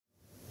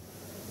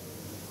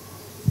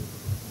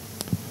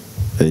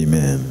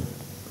Amen.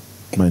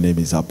 My name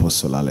is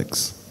Apostle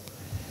Alex.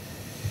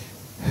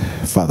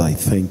 Father, I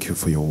thank you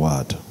for your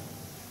word.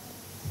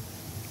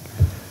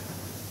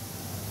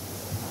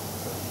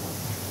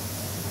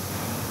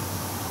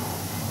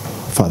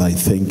 Father, I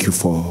thank you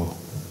for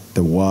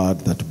the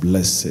word that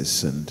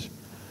blesses and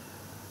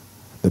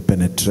the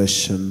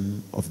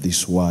penetration of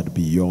this word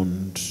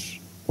beyond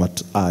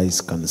what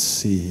eyes can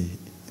see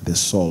in the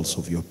souls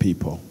of your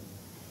people.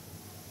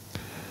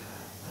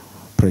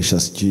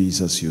 Precious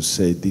Jesus, you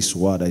say, this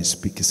word I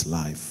speak is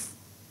life.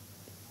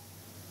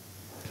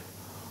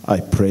 I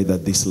pray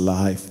that this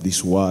life,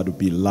 this word will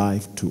be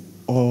life to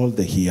all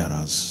the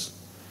hearers,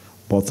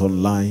 both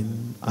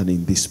online and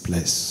in this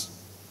place.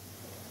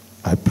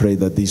 I pray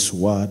that this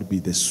word be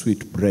the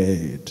sweet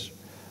bread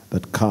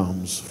that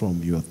comes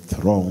from your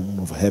throne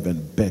of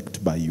heaven,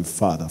 baked by you,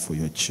 Father, for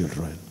your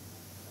children.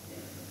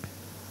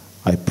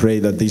 I pray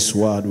that this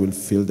word will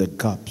fill the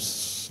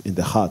gaps in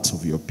the hearts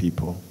of your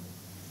people.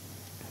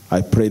 I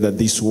pray that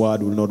this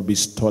word will not be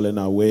stolen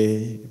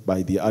away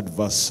by the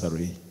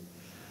adversary,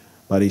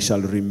 but it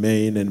shall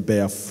remain and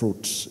bear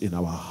fruit in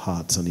our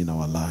hearts and in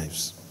our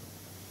lives.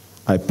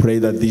 I pray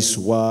that this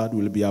word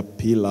will be a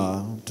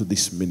pillar to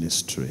this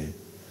ministry.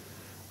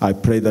 I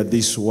pray that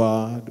this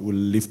word will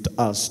lift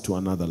us to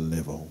another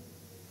level.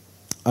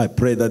 I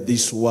pray that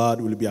this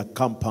word will be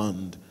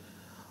accompanied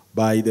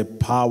by the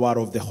power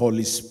of the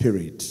Holy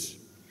Spirit,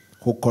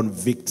 who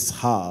convicts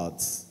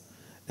hearts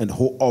and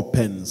who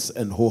opens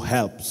and who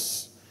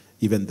helps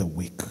even the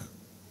weak.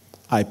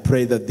 I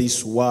pray that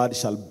this word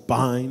shall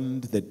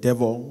bind the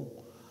devil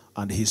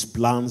and his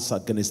plans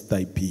against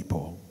thy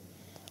people.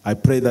 I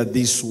pray that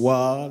this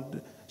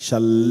word shall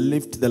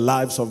lift the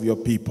lives of your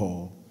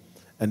people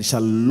and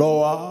shall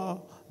lower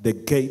the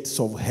gates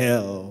of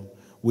hell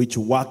which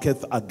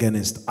worketh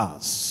against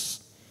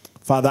us.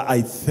 Father,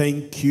 I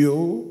thank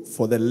you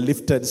for the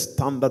lifted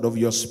standard of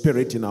your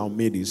Spirit in our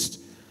midst.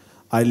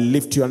 I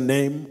lift your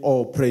name,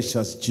 oh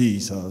precious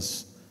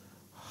Jesus.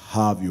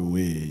 Have your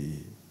way.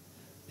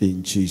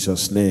 In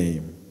Jesus'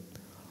 name,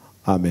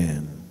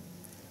 amen.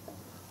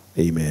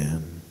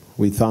 Amen.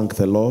 We thank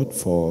the Lord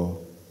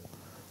for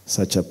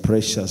such a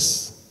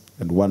precious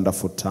and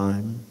wonderful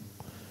time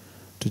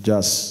to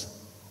just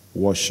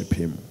worship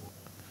him.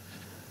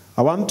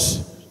 I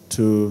want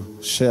to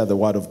share the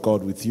word of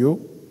God with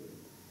you,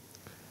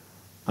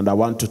 and I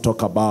want to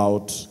talk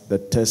about the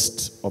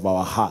test of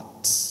our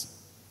hearts.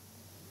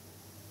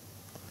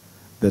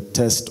 The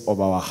test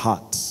of our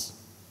hearts.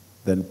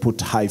 Then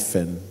put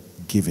hyphen,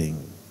 giving.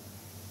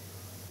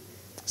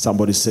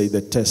 Somebody say,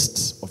 the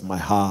test of my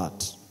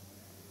heart.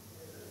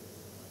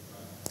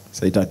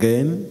 Say it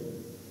again.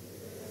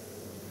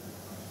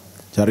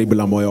 Jaribu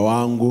la moyo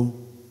wangu.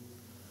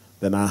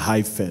 Then a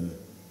hyphen,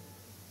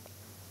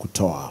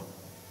 kutoa.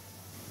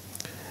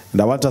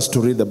 And I want us to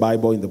read the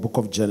Bible in the book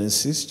of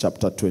Genesis,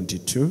 chapter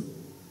 22.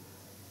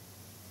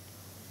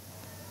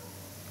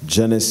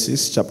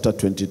 Genesis chapter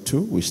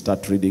 22, we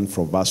start reading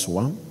from verse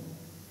 1.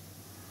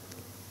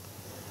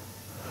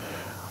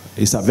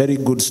 It's a very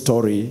good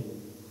story.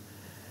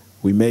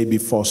 We may be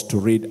forced to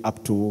read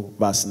up to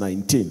verse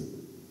 19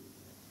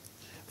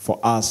 for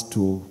us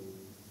to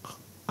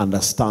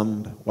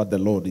understand what the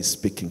Lord is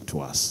speaking to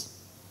us.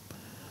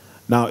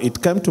 Now,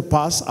 it came to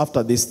pass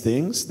after these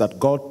things that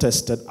God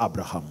tested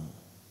Abraham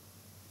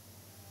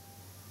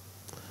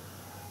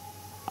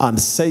and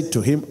said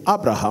to him,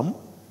 Abraham,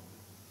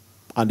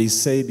 and he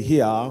said,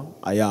 here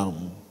I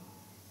am.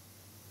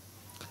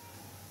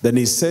 Then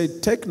he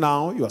said, take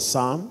now your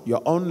son,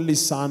 your only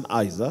son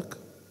Isaac,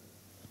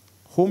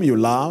 whom you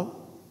love,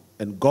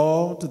 and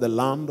go to the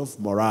land of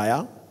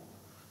Moriah,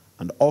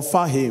 and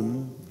offer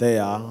him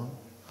there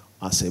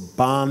as a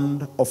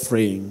burnt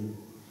offering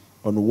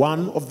on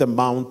one of the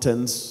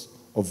mountains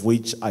of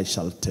which I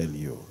shall tell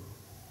you.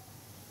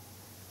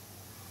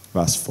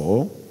 Verse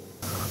 4.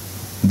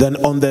 Then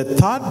on the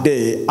third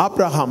day,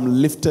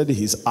 Abraham lifted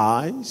his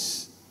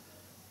eyes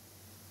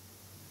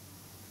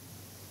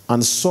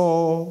and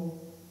saw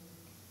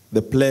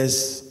the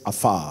place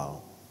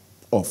afar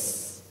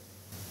off.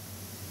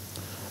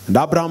 And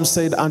Abraham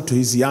said unto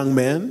his young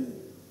men,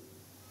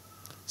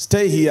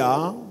 stay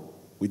here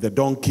with the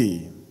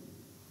donkey,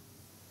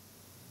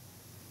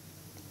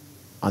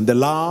 and the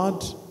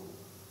lad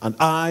and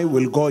I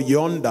will go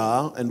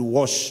yonder and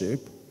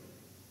worship,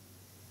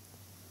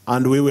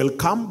 and we will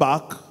come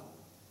back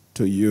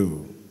to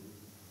you.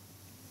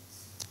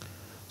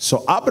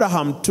 So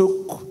Abraham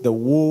took the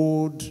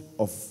wood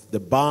of the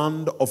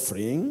burnt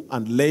offering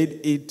and laid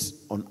it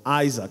on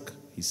Isaac,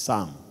 his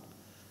son.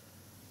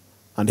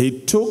 And he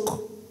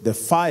took the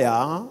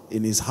fire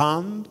in his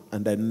hand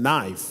and a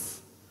knife,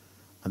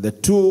 and the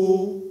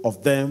two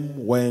of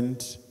them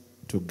went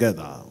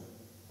together.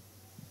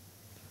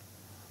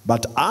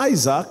 But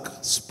Isaac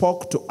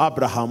spoke to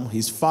Abraham,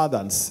 his father,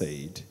 and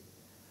said,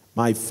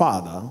 my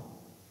father.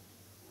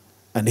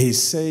 And he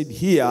said,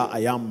 here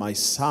I am, my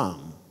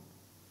son.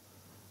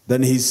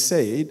 Then he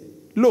said,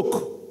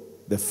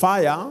 look, the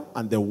fire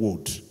and the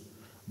wood,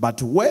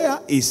 but where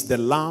is the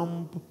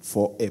lamb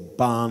for a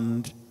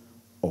burnt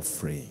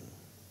offering?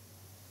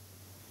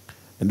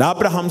 And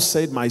Abraham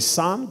said, my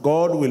son,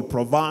 God will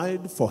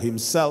provide for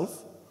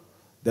himself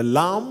the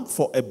lamb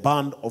for a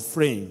burnt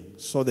offering.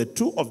 So the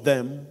two of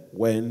them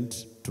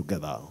went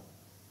together.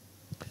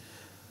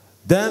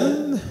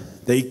 Then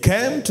they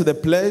came to the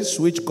place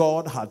which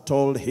God had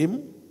told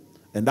him,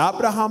 and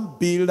Abraham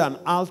built an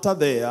altar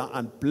there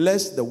and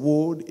placed the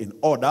wood in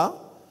order,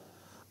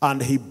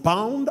 and he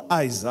bound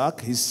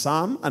Isaac, his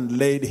son, and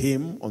laid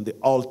him on the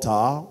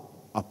altar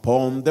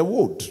upon the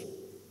wood.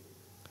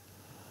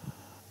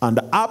 And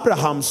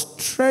Abraham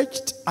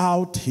stretched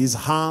out his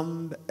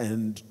hand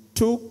and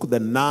took the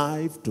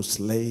knife to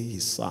slay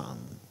his son.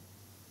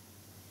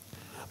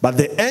 But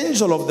the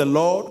angel of the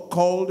Lord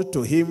called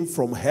to him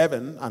from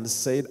heaven and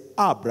said,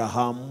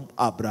 Abraham,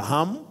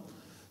 Abraham.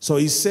 So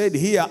he said,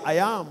 here I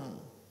am.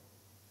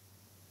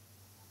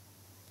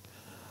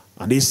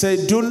 And he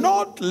said, do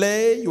not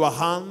lay your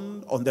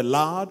hand on the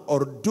lad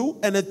or do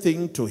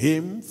anything to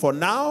him, for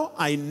now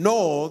I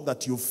know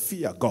that you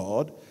fear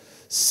God,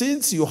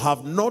 since you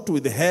have not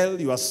withheld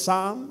your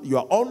son,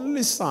 your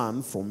only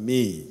son, from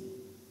me.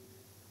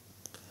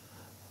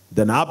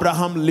 Then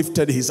Abraham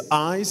lifted his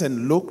eyes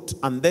and looked,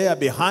 and there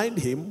behind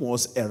him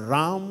was a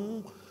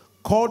ram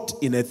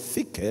caught in a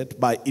thicket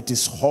by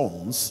its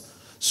horns.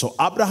 So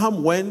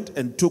Abraham went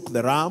and took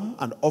the ram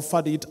and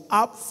offered it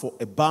up for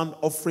a burnt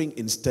offering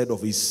instead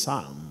of his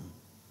son.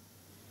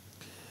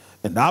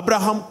 And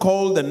Abraham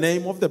called the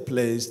name of the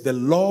place, the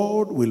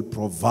Lord will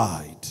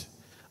provide.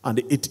 And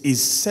it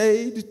is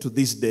said to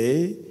this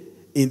day,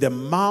 in the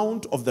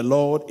mount of the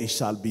Lord it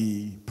shall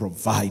be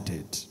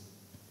provided.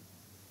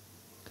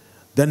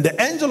 Then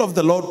the angel of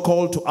the Lord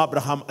called to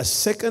Abraham a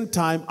second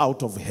time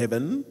out of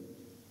heaven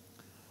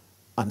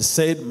and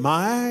said,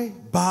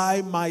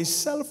 by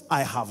myself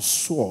I have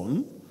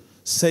sworn,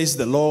 says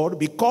the Lord,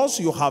 because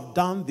you have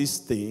done this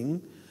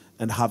thing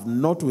and have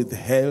not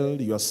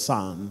withheld your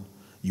son,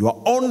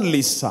 your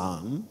only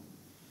son,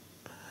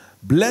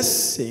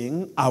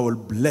 blessing I will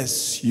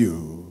bless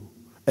you,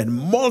 and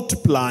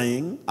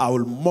multiplying I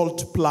will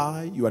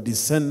multiply your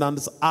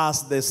descendants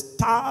as the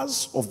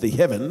stars of the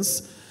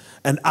heavens,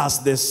 and as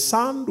the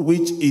sand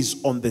which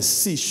is on the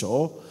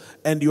seashore,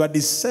 and your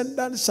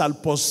descendants shall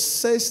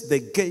possess the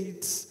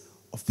gates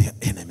of their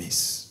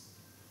enemies.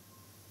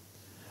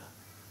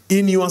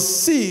 In your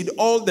seed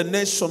all the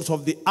nations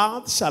of the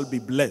earth shall be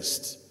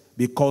blessed,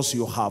 because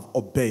you have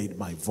obeyed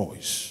my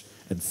voice.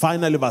 And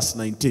finally, verse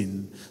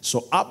 19,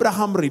 so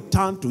Abraham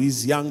returned to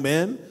his young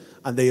men,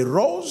 and they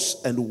rose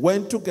and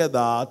went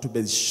together to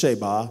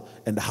Beersheba,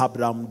 and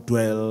Abraham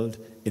dwelled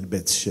in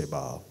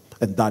Beersheba.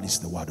 And that is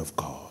the word of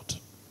God.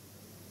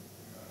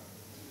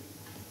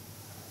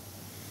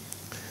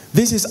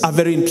 This is a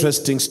very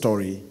interesting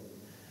story.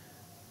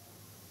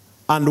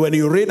 And when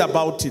you read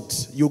about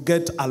it, you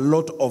get a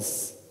lot of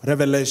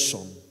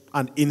revelation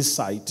and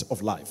insight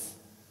of life.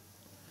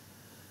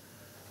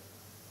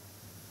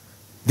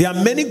 There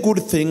are many good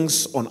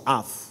things on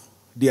earth,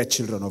 dear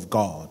children of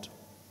God.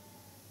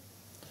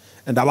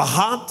 And our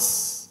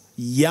hearts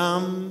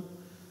yearn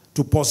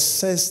to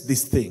possess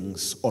these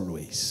things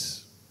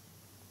always.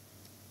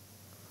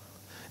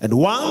 And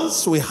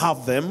once we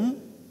have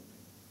them,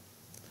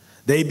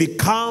 they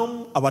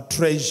become our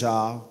treasure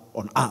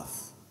on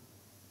earth.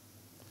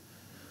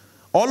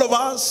 All of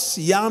us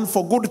yearn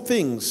for good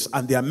things,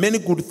 and there are many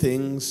good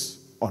things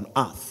on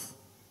earth.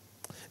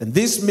 And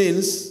this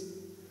means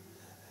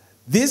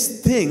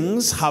these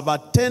things have a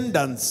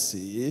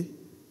tendency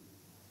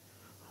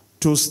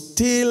to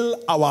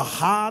steal our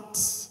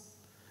hearts,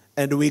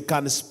 and we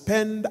can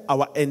spend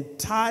our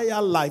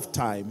entire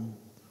lifetime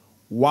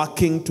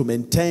working to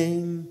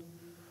maintain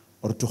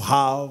or to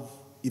have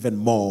even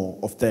more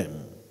of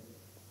them.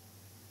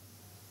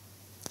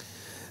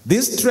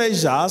 These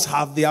treasures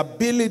have the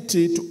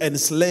ability to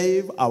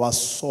enslave our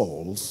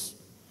souls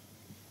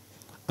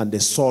and the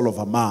soul of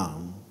a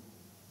man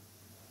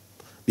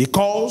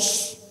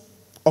because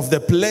of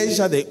the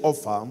pleasure they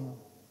offer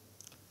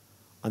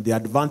and the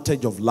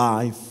advantage of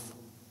life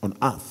on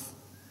earth.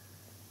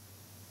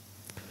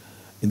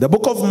 In the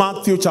book of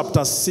Matthew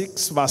chapter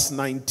 6 verse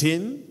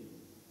 19,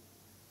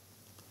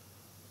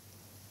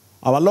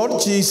 our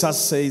Lord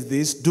Jesus says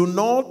this, do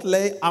not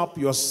lay up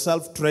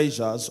yourself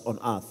treasures on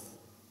earth,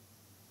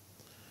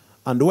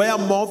 and where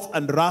moth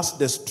and rust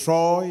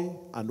destroy,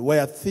 and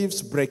where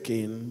thieves break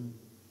in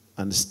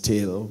and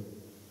steal.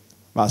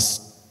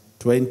 Verse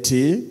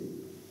 20,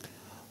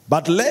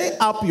 but lay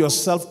up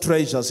yourself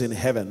treasures in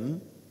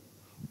heaven,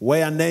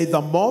 where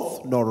neither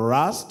moth nor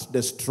rust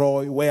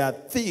destroy, where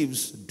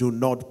thieves do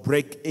not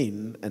break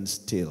in and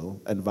steal.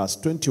 And verse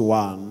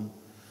 21,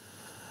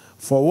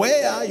 for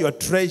where your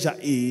treasure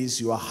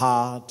is, your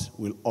heart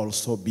will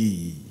also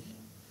be.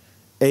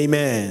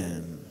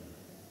 Amen.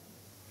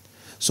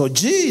 So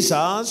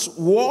Jesus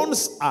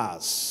warns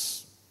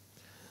us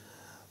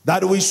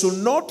that we should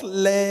not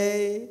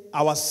lay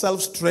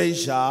ourselves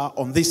treasure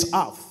on this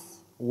earth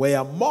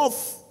where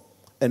moth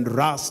and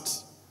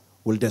rust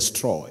will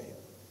destroy.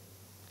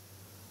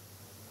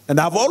 And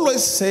I've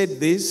always said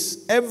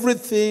this,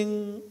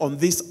 everything on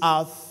this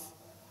earth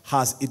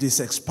has its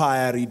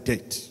expiry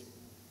date.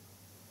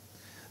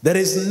 There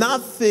is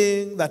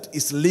nothing that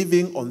is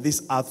living on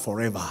this earth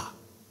forever.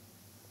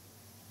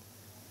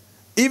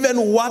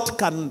 Even what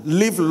can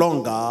live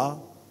longer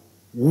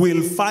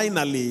will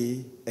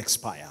finally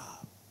expire.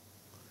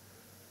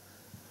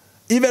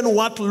 Even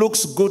what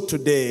looks good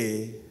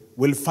today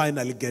will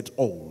finally get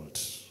old.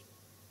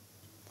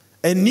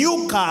 A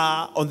new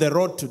car on the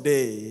road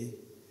today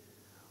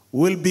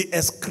will be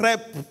a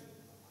scrap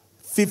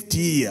 50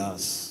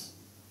 years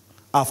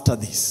after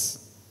this.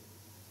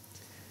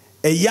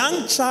 A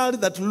young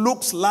child that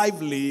looks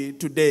lively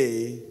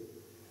today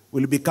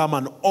will become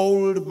an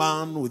old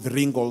man with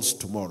wrinkles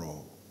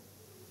tomorrow.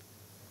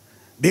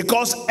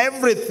 Because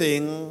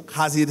everything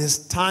has its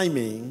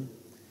timing,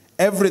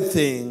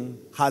 everything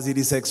has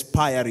its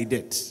expiry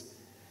date.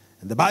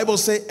 And the Bible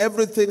says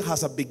everything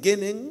has a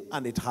beginning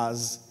and it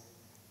has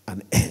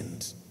an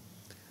end.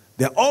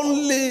 The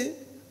only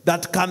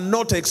that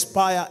cannot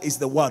expire is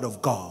the word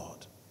of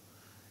God.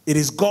 It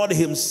is God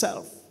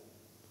himself.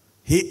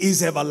 He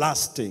is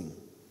everlasting.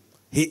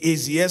 He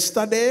is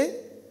yesterday,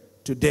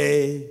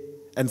 today,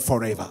 and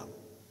forever.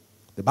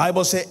 The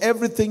Bible says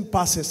everything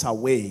passes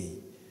away,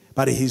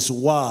 but his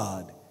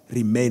word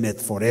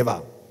remaineth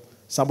forever.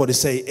 Somebody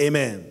say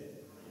amen.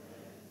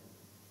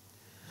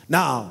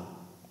 Now,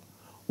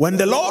 when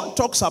the Lord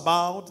talks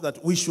about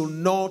that we should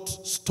not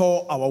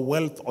store our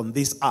wealth on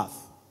this earth,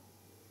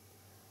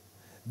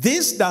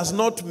 this does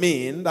not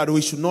mean that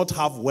we should not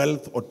have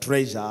wealth or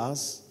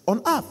treasures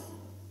on earth.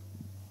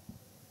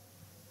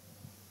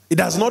 It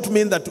does not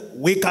mean that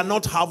we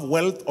cannot have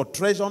wealth or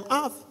treasure on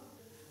earth.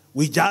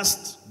 We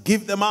just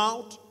give them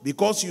out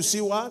because you see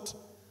what?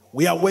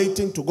 We are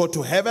waiting to go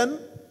to heaven,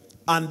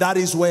 and that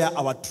is where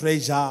our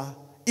treasure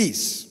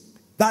is.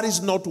 That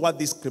is not what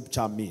this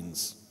scripture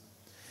means.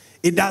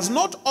 It does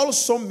not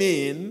also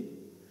mean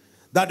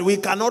that we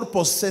cannot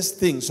possess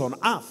things on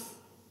earth.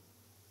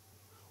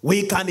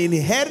 We can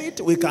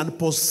inherit, we can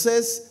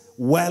possess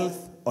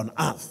wealth on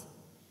earth.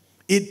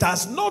 It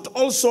does not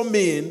also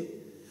mean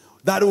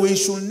that we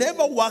should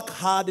never work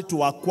hard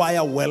to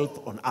acquire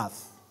wealth on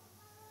earth.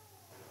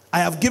 I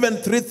have given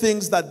 3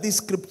 things that this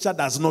scripture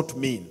does not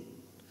mean.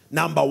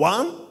 Number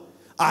 1,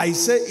 I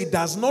say it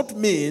does not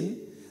mean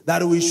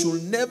that we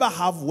should never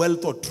have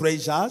wealth or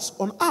treasures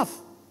on earth.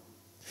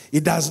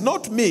 It does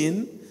not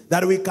mean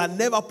that we can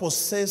never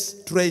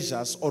possess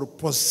treasures or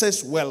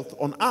possess wealth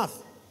on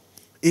earth.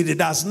 It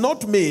does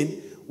not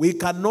mean we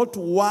cannot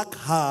work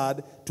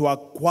hard to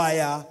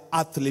acquire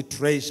earthly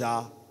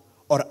treasure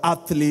or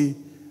earthly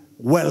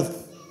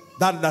wealth.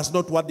 That is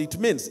not what it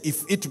means.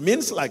 If it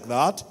means like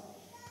that,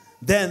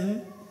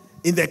 then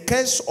in the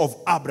case of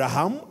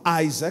Abraham,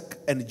 Isaac,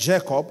 and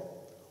Jacob,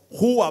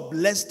 who are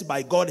blessed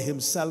by God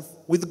himself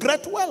with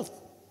great wealth.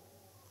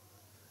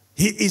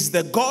 He is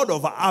the God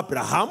of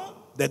Abraham,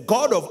 the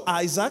God of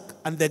Isaac,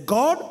 and the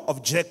God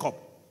of Jacob.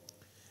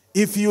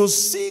 If you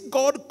see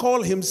God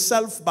call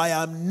himself by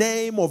a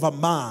name of a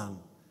man,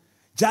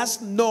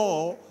 just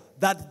know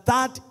that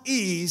that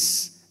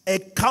is a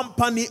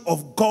company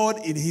of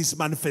God in his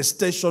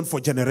manifestation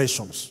for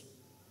generations.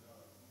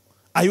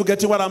 Are you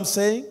getting what I'm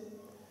saying?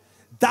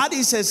 That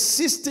is a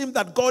system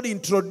that God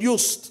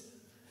introduced.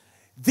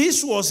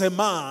 This was a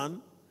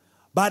man,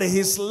 but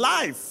his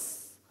life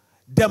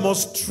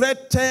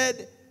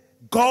demonstrated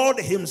God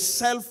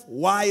himself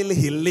while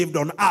he lived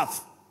on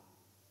earth.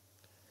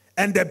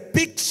 And the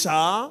picture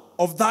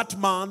of that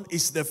man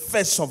is the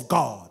face of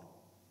God.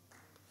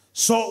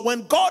 So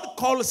when God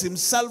calls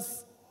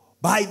himself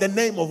by the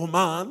name of a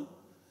man,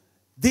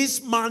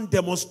 this man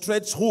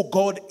demonstrates who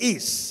God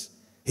is.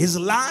 His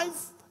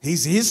life,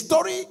 his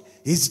history,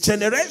 his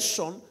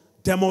generation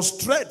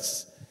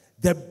demonstrates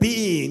the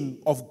being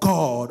of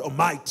God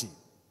Almighty.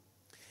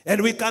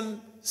 And we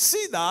can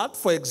see that,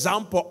 for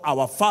example,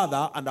 our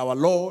father and our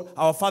Lord,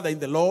 our father in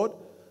the Lord,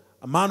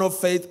 a man of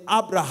faith,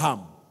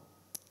 Abraham.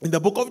 In the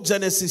book of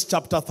Genesis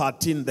chapter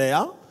 13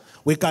 there,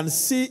 we can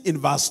see in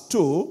verse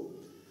 2,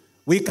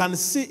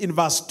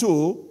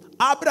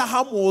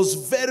 Abraham was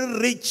very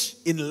rich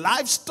in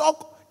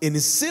livestock, in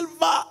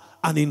silver,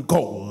 and in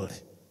gold.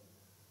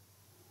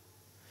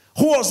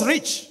 Who was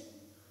rich?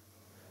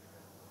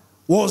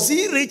 Was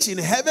he rich in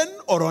heaven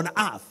or on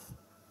earth?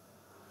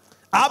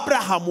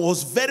 Abraham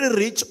was very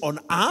rich on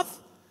earth.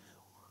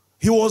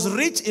 He was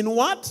rich in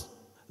what?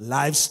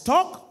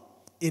 Livestock,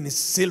 in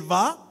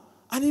silver,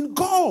 and in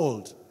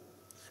gold.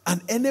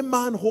 And any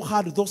man who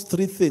had those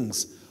 3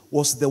 things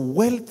was the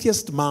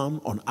wealthiest man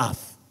on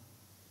earth.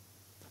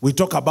 We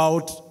talk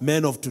about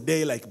men of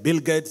today like Bill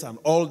Gates and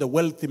all the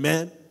wealthy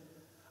men.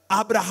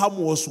 Abraham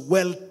was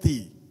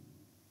wealthy.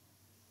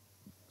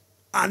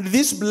 And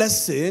these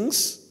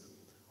blessings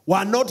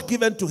were not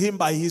given to him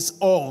by his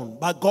own,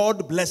 but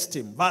God blessed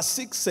him. Verse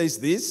 6 says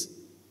this.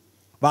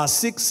 Verse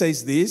 6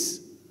 says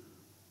this.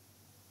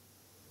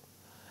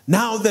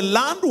 Now the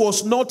land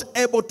was not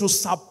able to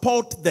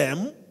support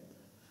them,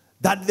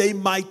 that they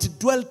might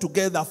dwell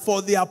together,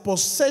 for their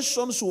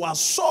possessions were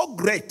so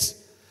great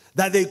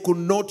that they could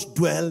not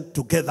dwell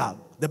together.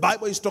 The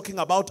Bible is talking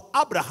about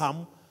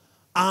Abraham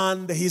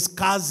and his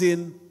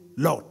cousin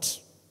Lot.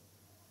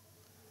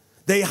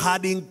 They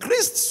had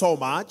increased so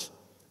much,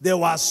 they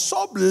were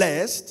so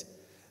blessed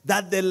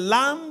that the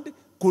land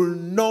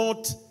could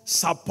not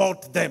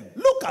support them.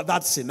 Look at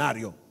that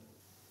scenario.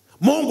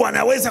 Mungu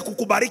anaweza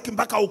kukubariki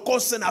mpaka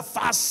ukose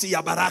nafasi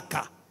ya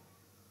baraka.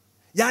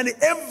 Yani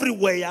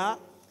everywhere,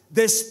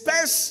 the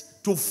space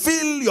to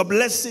fill your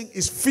blessing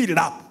is filled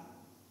up.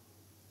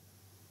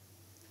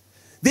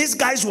 These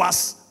guys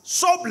was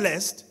so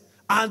blessed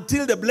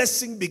until the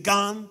blessing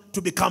began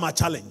to become a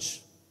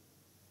challenge.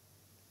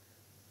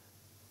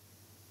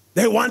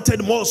 They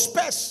wanted more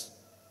space,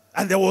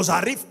 and there was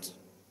a rift.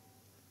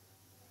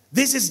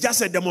 This is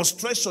just a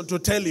demonstration to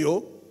tell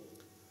you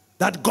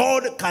that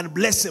God can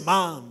bless a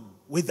man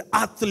with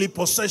earthly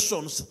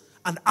possessions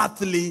and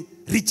earthly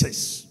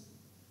riches.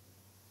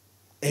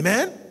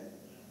 Amen?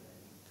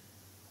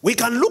 We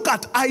can look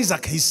at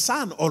Isaac, his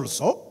son,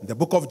 also, in the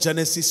book of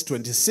Genesis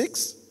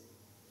 26,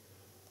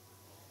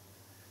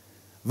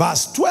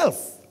 verse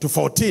 12 to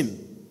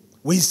 14.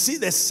 We see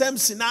the same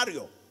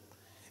scenario.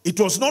 It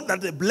was not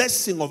that the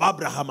blessing of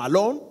Abraham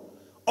alone,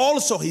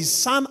 also his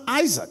son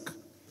Isaac.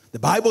 The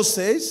Bible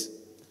says,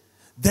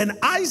 then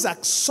Isaac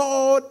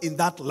sowed in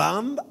that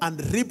land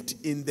and reaped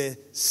in the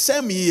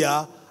same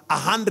year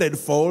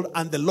 100-fold,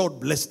 and the Lord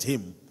blessed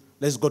him.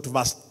 Let's go to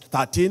verse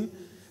 13.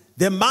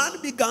 The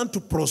man began to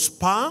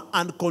prosper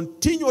and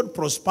continued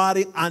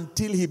prospering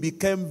until he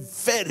became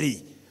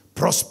very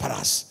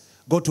prosperous.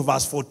 Go to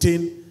verse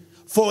 14.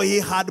 For he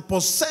had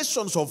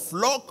possessions of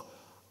flock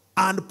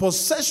and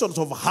possessions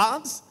of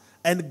herds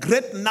and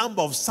great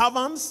number of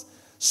servants,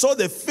 so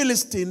the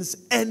Philistines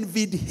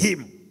envied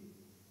him.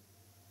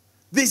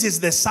 This is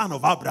the son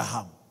of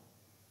Abraham.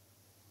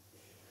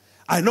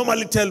 I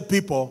normally tell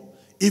people,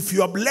 if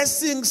your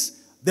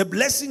blessings, the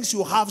blessings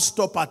you have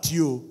stop at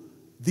you,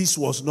 this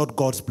was not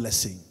God's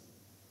blessing.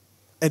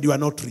 And you are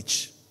not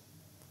rich.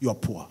 You are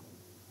poor.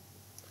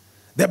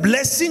 The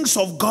blessings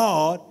of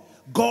God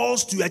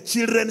goes to your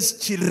children's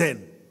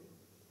children.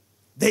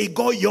 They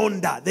go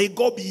yonder. They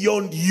go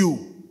beyond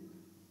you.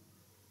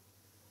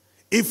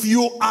 If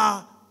you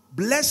are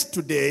blessed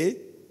today,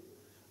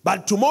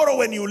 but tomorrow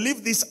when you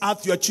leave this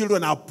earth, your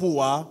children are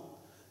poor,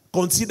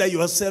 consider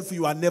yourself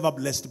you are never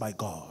blessed by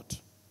God.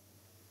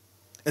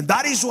 And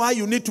that is why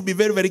you need to be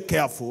very, very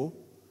careful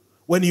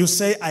when you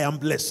say, I am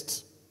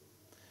blessed.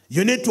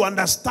 You need to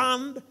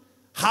understand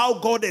how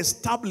God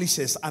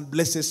establishes and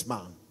blesses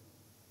man.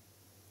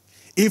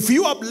 If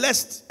you are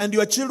blessed and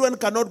your children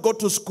cannot go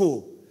to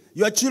school,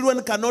 your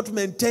children cannot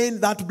maintain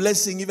that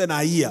blessing even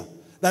a year,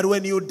 that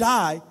when you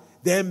die,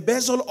 they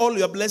embezzle all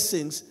your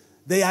blessings,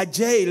 they are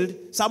jailed,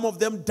 some of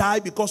them die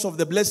because of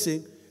the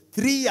blessing,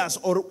 3 years,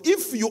 or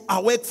if you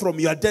awake from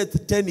your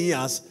death 10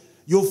 years,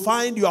 you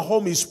find your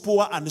home is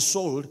poor and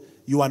sold,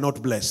 you are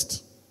not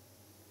blessed.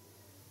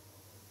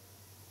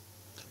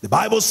 The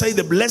Bible says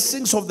the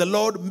blessings of the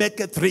Lord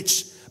maketh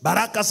rich.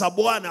 Baraka za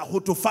Bwana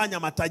hutufanya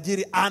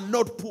matajiri, are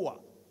not poor.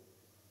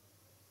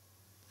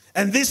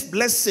 And these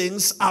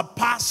blessings are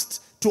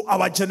passed to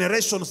our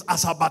generations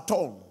as a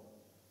baton.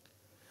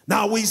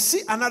 Now we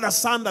see another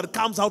son that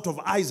comes out of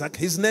Isaac.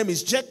 His name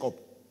is Jacob.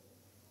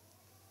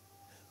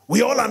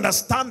 We all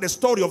understand the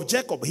story of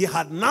Jacob. He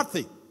had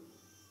nothing.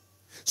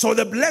 So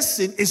the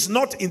blessing is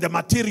not in the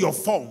material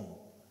form.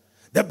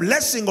 The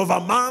blessing of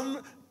a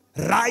man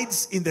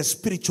rides in the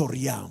spiritual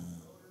realm.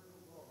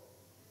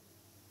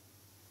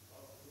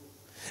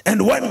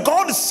 And when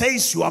God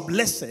says you are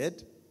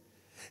blessed,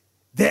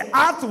 the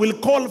earth will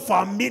call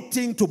for a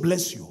meeting to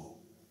bless you.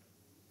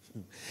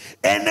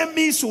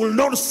 Enemies will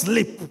not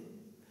sleep.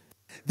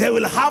 They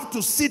will have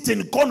to sit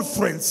in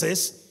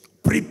conferences,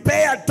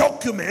 prepare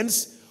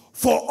documents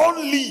for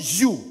only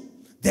you.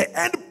 The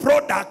end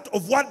product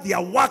of what they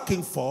are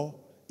working for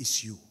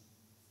is you.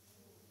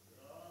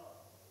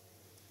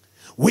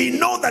 We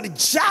know that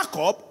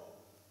Jacob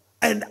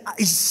and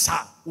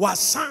Esau were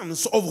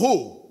sons of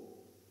who?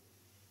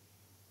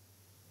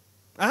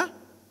 Huh?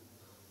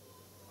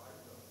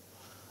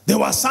 They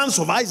were sons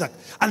of Isaac.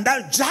 And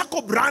then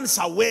Jacob runs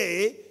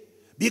away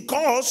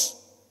because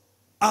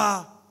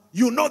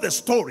you know the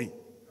story.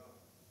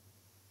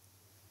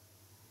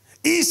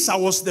 Esau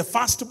was the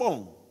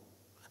firstborn.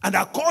 And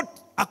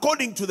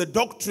according to the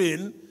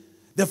doctrine,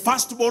 the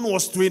firstborn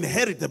was to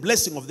inherit the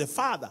blessing of the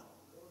father.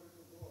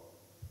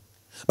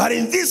 But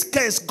in this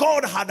case,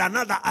 God had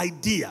another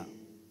idea.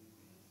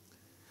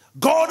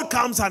 God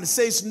comes and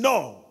says,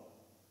 no,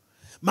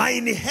 my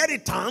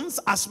inheritance,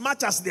 as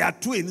much as they are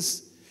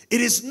twins,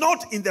 it is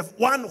not in the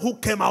one who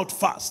came out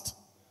first.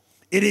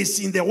 It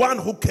is in the one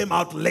who came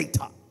out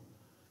later.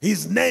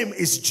 His name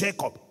is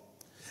Jacob.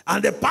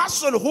 And the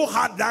person who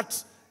had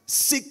that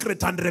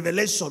secret and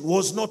revelation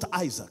was not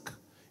Isaac.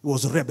 It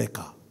was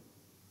Rebekah.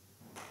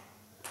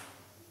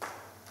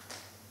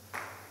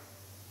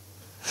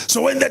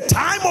 So when the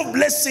time of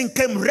blessing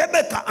came,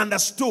 Rebekah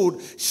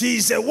understood she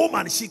is a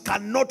woman. She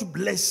cannot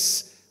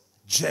bless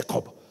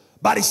Jacob.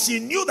 But she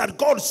knew that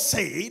God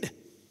said,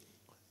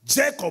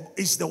 Jacob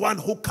is the one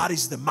who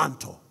carries the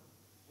mantle.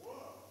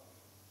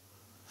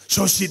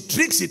 So she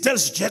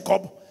tells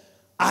Jacob,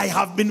 I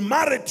have been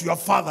married to your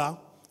father.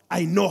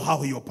 I know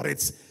how he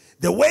operates.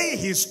 The way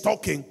he's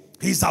talking,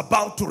 he's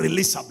about to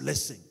release a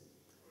blessing.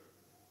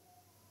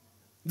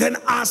 Then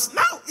as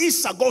now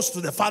Esau goes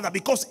to the father,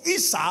 because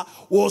Esau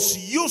was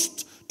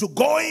used to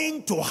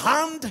going to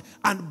hunt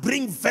and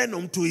bring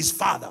venom to his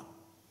father,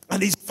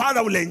 and his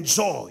father will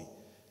enjoy.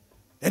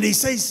 And he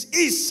says,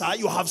 Esau,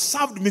 you have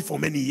served me for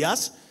many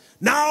years.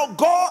 Now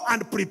go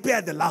and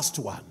prepare the last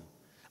one.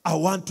 I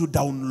want to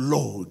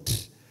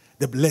download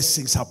the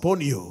blessings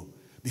upon you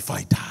before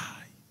I die.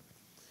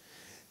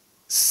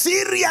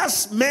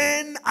 Serious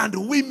men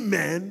and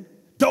women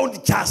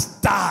don't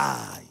just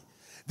die.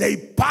 They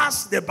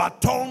pass the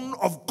baton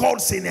of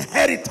God's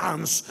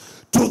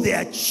inheritance to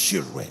their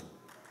children.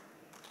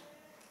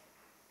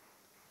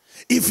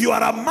 If you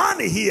are a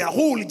man here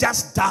who will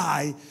just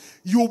die,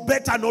 you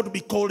better not be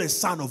called a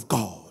son of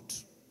God.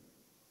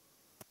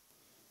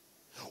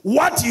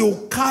 What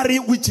you carry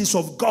which is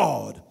of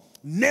God,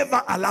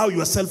 never allow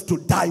yourself to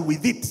die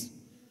with it.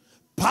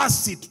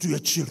 Pass it to your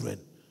children.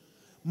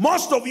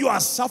 Most of you are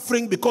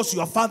suffering because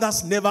your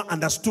fathers never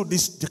understood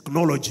this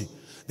technology.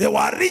 They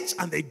were rich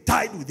and they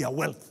died with their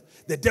wealth.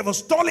 The devil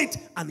stole it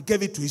and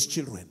gave it to his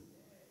children.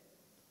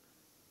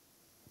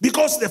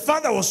 Because the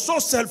father was so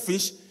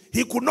selfish,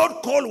 he could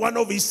not call one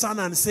of his sons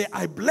and say,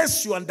 I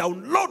bless you and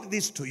download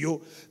this to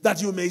you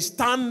that you may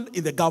stand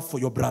in the gap for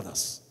your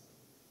brothers.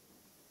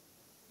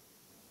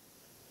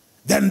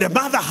 Then the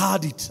mother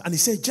heard it and he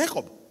said,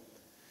 Jacob,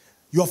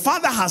 your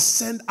father has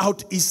sent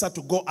out Esau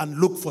to go and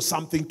look for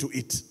something to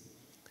eat.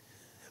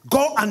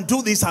 Go and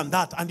do this and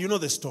that, and you know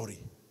the story.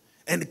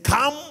 And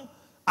come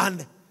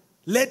and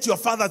let your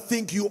father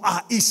think you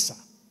are Esau.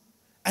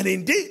 And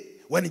indeed,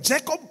 when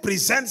Jacob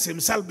presents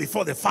himself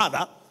before the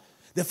father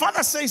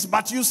says,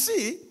 but you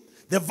see,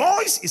 the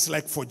voice is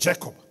like for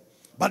Jacob,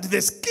 but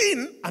the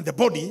skin and the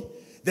body,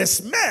 the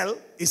smell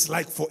is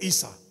like for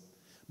Esau.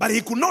 But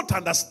he could not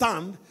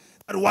understand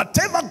that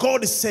whatever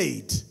God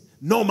said,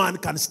 no man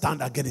can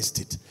stand against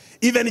it.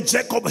 Even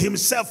Jacob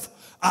himself,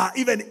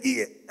 even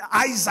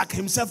Isaac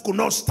himself could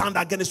not stand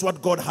against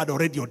what God had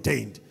already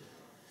ordained.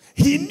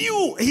 He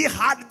knew, he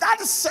had that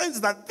sense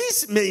that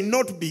this may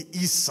not be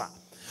Esau.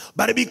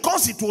 But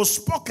because it was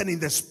spoken in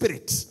the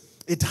spirit,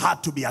 it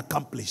had to be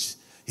accomplished.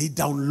 He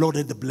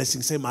downloaded the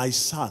blessing, saying, my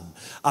son,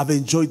 I've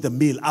enjoyed the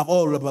meal. I've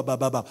all, blah, blah,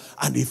 blah, blah.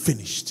 And he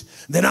finished.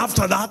 Then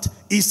after that,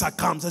 Esau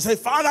comes and says,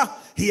 Father,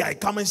 here I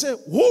come. And say,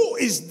 who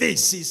is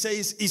this? He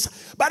says, Esau.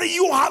 But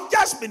you have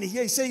just been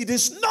here. He says, it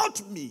is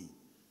not me.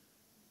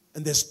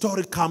 And the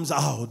story comes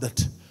out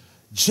that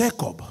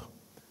Jacob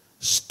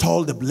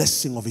stole the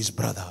blessing of his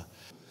brother.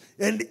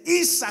 And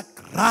Esau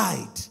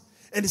cried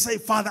and he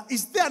said, Father,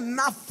 is there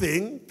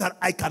nothing that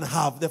I can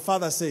have? The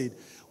father said,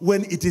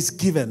 when it is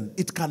given,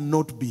 it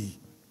cannot be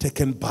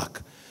taken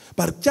back.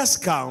 But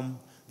just come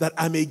that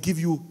I may give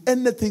you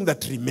anything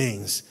that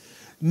remains.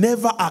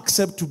 Never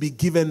accept to be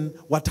given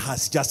what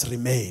has just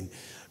remained.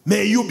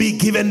 May you be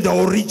given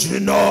the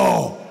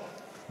original.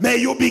 May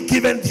you be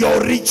given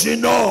the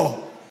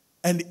original.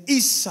 And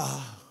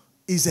Esau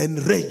is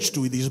enraged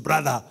with his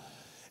brother.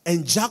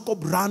 And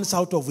Jacob runs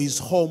out of his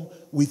home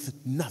with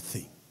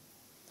nothing.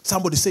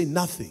 Somebody say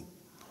nothing.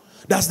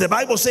 Does the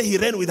Bible say he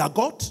ran with a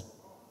goat?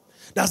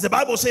 Does the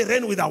Bible say he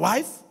ran with a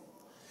wife?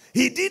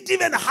 He didn't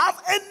even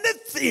have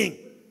anything.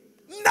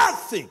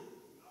 Nothing.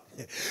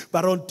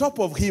 But on top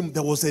of him,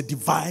 there was a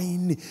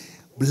divine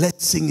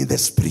blessing in the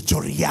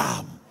spiritual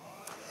realm.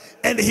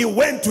 And he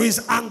went to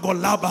his uncle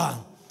Laban.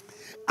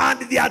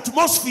 And the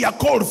atmosphere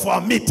called for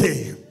a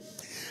meeting.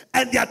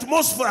 And the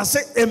atmosphere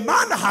said, a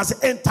man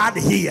has entered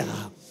here.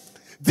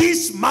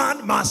 This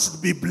man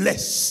must be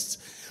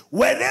blessed.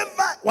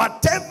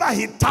 Whatever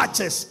he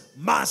touches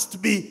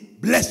must be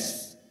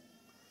blessed.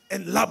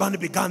 And Laban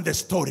began the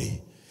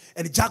story.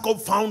 And Jacob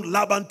found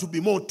Laban to be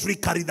more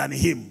trickery than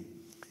him.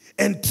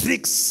 And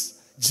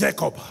tricks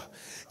Jacob.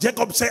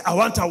 Jacob said, I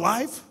want a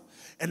wife.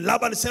 And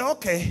Laban said,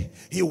 okay.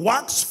 He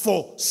works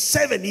for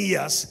 7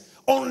 years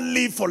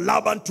only for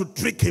Laban to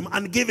trick him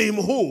and give him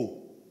who?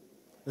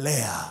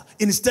 Leah.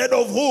 Instead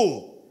of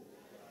who?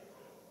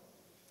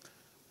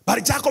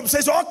 But Jacob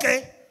says,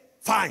 okay,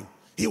 fine.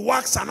 He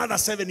works another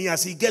 7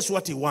 years. He gets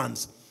what he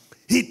wants.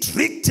 He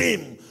tricked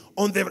him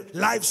on the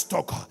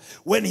livestock.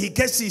 When he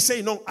gets, he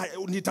say, no,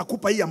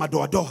 nitakupa iya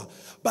madoadoa.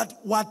 But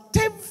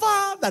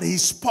whatever that he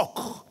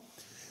spoke,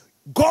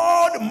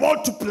 God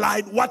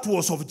multiplied what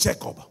was of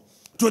Jacob.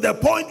 To the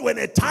point when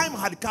a time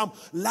had come,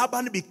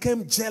 Laban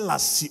became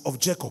jealous of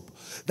Jacob.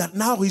 That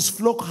now his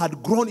flock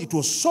had grown. It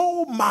was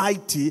so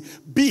mighty,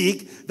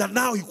 big, that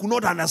now he could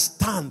not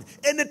understand.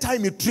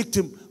 Anytime he tricked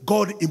him,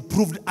 God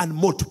improved and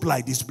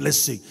multiplied his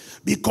blessing.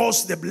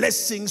 Because the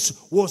blessings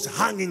was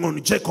hanging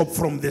on Jacob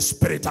from the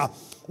spirit.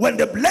 When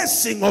the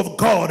blessing of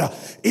God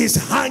is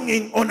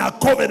hanging on a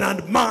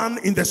covenant man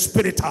in the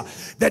spirit,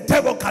 the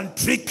devil can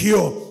trick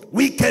you.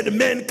 Wicked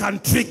men can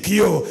trick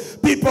you.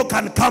 People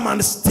can come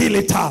and steal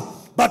it.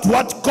 But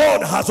what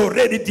God has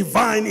already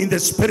divine in the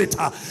spirit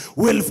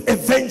will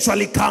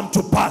eventually come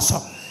to pass.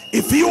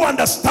 If you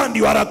understand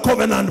you are a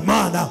covenant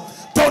man,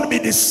 Don't be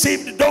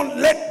deceived. Don't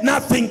let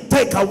nothing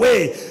take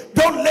away.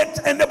 Don't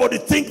let anybody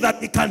think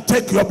that he can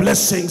take your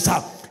blessings.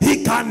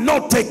 He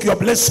cannot take your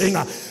blessing.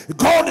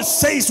 God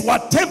says,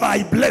 whatever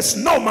I bless,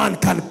 no man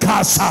can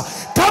curse.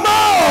 Come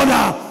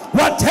on.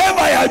 Whatever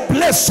I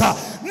bless,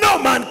 no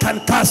man can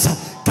curse.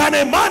 Can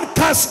a man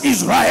curse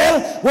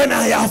Israel when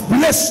I have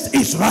blessed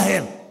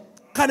Israel?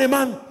 Can a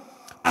man?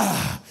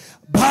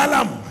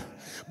 Balaam,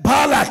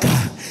 Balak,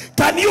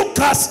 can you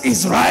curse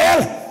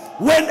Israel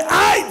when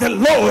I, the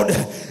Lord,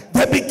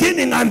 the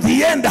beginning and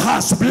the end,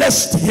 has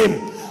blessed him?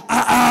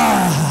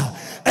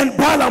 And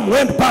Balaam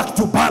went back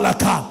to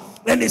Balak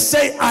and he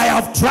said, I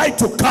have tried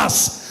to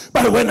curse,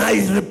 but when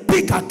I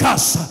repeat a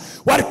curse,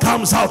 what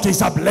comes out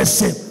is a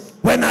blessing.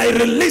 When I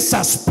release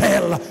a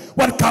spell,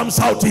 what comes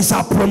out is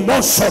a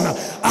promotion.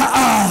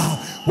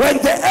 When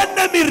the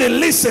enemy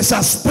releases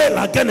a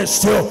spell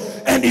against you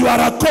and you are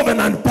a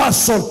covenant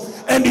person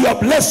and you are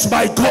blessed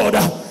by God,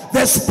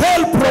 the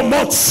spell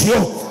promotes you.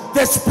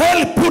 The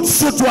spell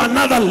puts you to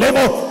another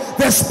level.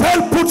 The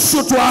spell puts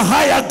you to a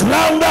higher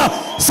ground.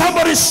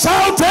 Somebody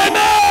shout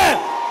amen.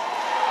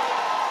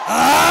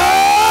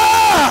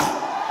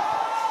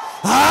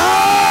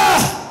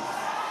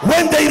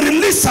 When they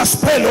release a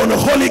spell on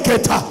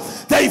Holygate,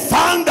 they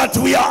found that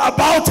we are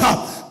about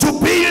to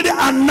build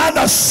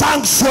another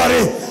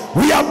sanctuary.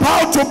 We are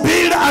about to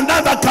build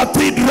another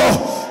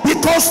cathedral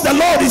because the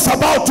Lord is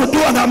about to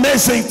do an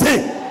amazing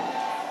thing.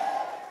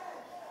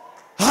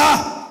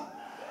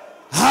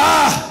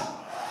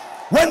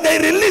 When they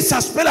release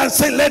a spell and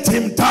say, let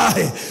him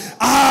die,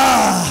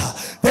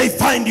 they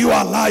find you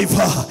alive.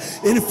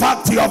 In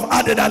fact, you have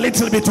added a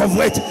little bit of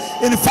weight.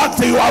 In fact,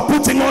 you are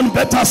putting on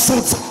better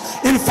suits.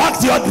 In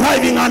fact, you are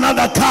driving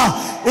another car.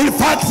 In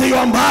fact, you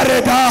are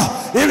married.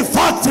 In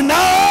fact,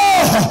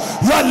 now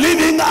you are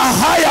living a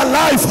higher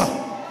life.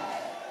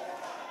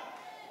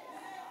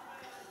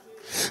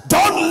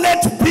 Don't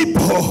let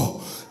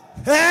people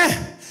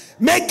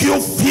make you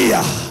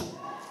fear.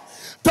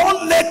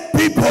 Don't let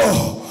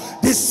people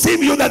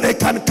deceive you that they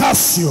can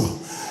curse you.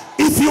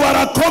 If you are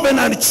a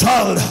covenant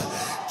child,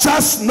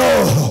 just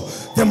know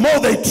the more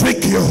they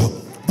trick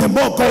you, the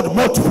more God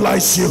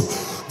multiplies you.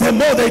 The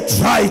more they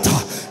try it,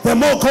 the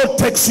more God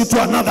takes you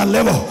to another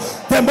level.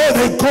 The more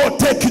they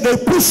take you, they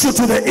push you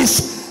to the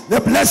east,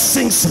 the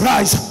blessings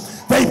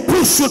rise. They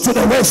push you to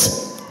the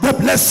west, the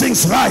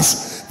blessings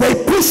rise. They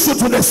push you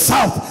to the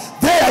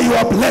south, there you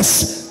are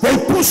blessed. They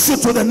push you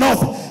to the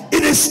north.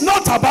 It is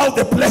not about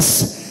the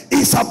place,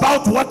 it's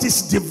about what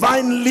is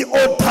divinely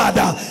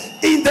ordered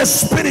in the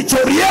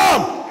spiritual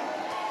realm.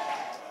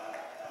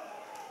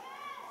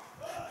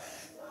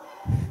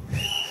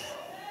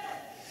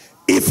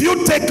 If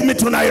you take me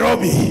to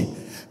Nairobi,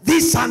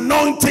 this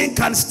anointing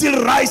can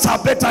still rise a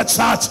better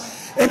church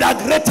and a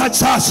greater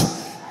church.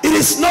 It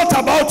is not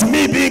about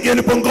me being in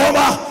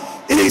Bungoma.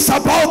 It is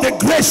about the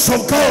grace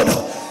of God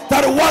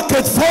that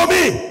worketh for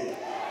me.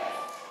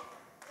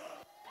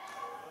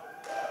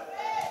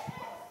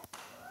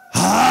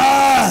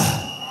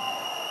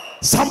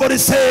 Somebody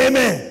say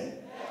amen.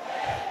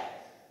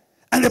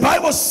 And the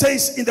Bible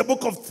says in the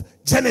book of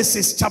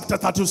Genesis chapter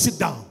 32, sit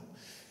down.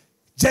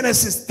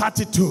 Genesis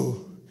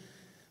 32.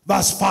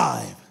 Verse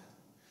 5,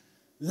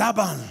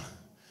 Laban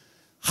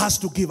has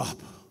to give up.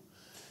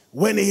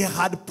 When he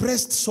had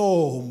pressed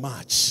so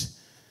much,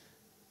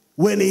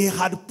 when he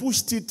had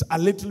pushed it a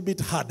little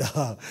bit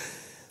harder,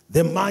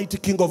 the mighty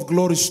King of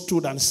Glory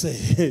stood and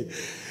said,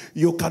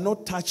 you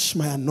cannot touch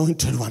my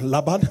anointed one,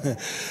 Laban.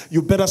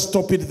 You better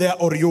stop it there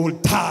or you will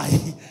die.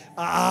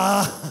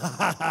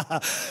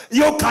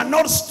 You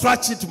cannot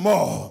stretch it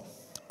more.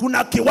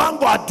 Kuna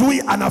kiwango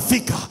adui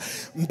anafika.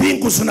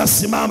 Mbingu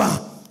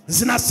zinasimama.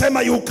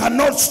 Zinasema you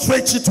cannot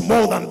stretch it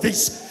more than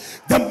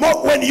this. The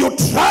more when you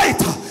try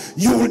it,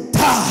 you will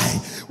die.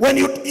 When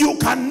you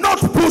cannot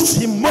push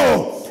him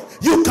more,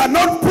 you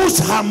cannot push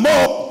her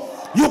more,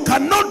 you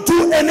cannot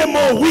do any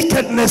more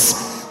wickedness.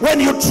 When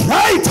you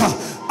try it,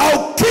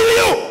 I'll kill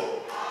you.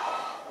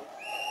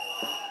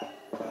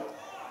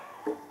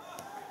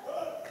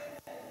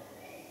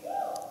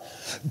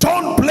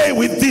 Don't play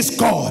with this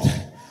God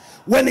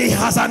when he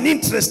has an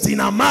interest in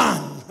a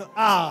man.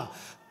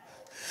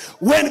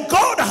 When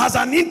God has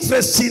an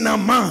interest in a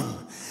man,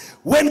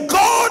 when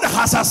God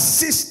has a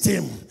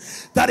system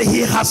that he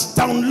has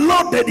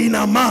downloaded in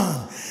a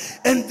man,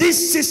 and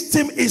this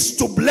system is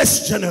to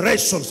bless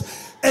generations,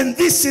 and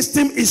this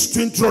system is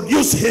to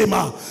introduce him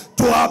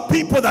to our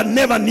people that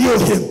never knew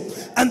him,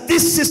 and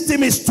this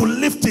system is to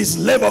lift his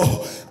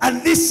level,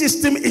 and this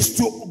system is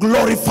to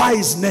glorify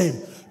his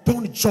name.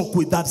 Don't joke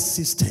with that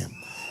system.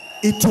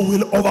 It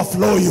will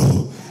overflow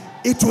you.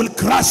 It will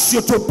crush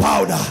you to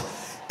powder.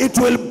 It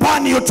will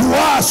burn you to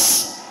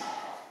ash.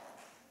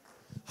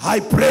 I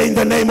pray in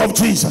the name of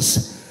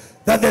Jesus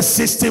that the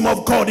system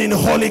of God in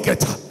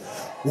Holygate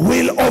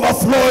will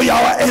overflow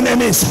our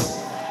enemies,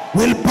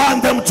 will burn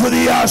them to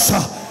the ash.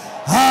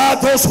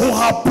 Those who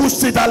have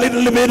pushed it a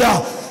little bit,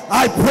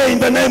 I pray in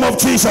the name of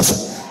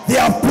Jesus, they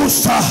have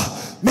pushed.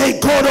 May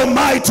God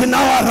Almighty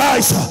now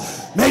arise.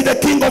 May the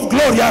King of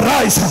Glory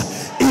arise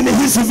in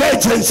his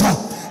vengeance.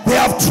 They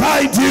have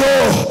tried you,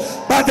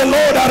 but the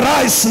Lord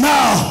arise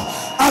now.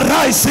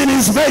 Arise in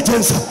his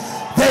vengeance.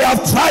 They have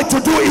tried to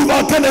do evil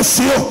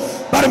against you,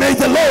 but may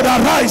the Lord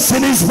arise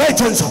in his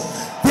vengeance.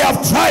 They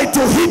have tried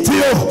to hit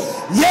you.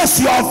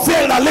 Yes, you have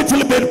felt a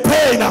little bit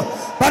pain,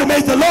 but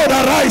may the Lord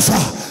arise.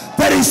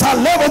 There is a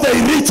level they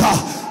reach,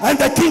 and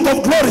the King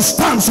of Glory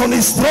stands on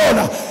his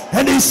throne,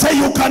 and he say,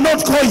 you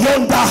cannot go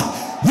yonder.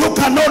 You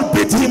cannot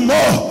beat him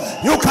more.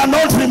 You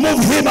cannot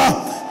remove him.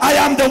 I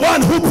am the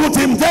one who put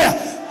him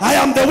there. I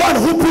am the one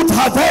who put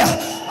her there.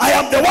 I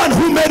am the one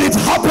who made it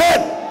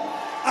happen.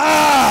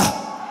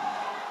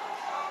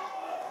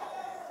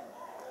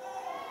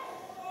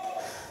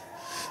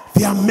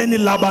 There are many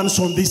Labans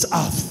on this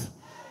earth.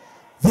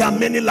 There are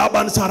many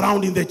Labans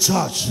around in the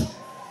church.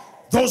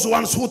 Those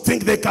ones who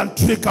think they can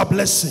trick a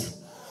blessing.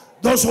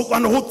 Those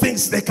one who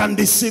thinks they can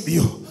deceive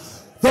you.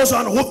 Those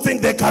one who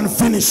think they can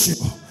finish you.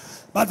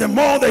 But the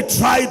more they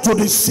try to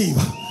deceive,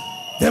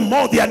 the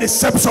more their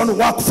deception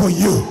work for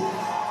you.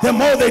 The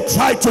more they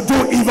try to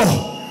do evil,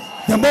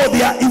 the more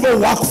their evil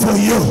work for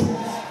you.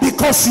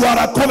 Because you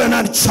are a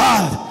covenant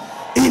child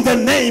in the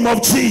name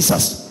of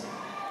Jesus.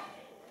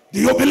 Do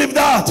you believe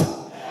that?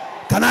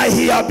 Can I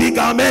hear a big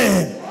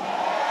amen?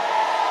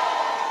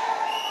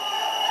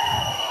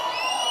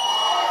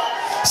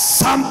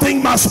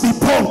 Something must be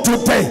born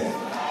today.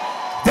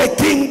 The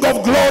King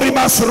of Glory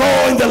must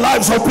roar in the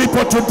lives of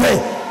people today.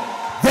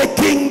 The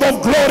King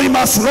of Glory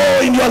must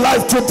roar in your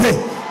life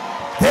today.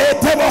 The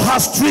devil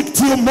has tricked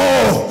you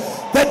more.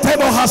 The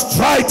devil has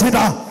tried it.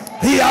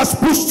 He has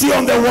pushed you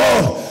on the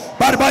wall.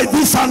 But by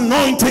this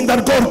anointing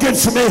that God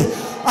gives me,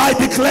 I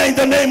declare in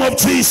the name of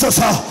Jesus,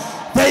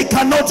 they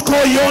cannot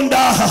go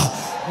yonder.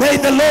 May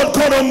the Lord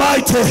God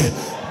Almighty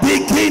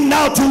begin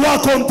now to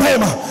work on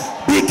them.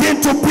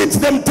 Begin to beat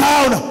them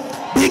down.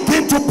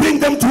 Begin to bring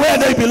them to where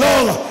they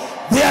belong.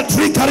 Their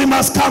trickery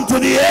must come to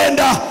the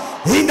end.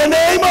 In the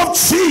name of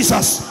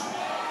Jesus.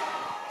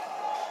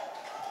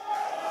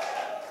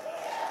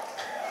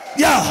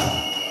 Yeah.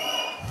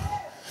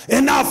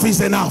 Enough is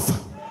enough.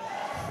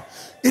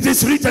 It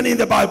is written in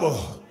the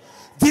Bible,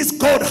 this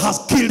God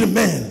has killed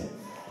men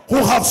who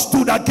have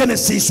stood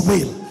against his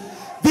will.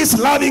 This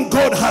loving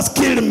God has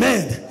killed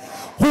men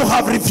who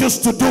have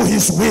refused to do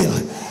his will.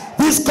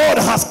 This God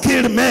has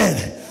killed men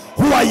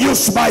who are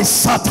used by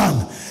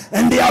Satan.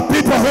 And there are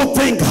people who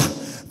think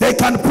they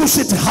can push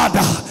it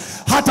harder.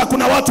 Hata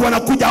kuna watu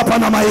wanakuja hapa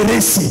na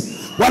mairesi,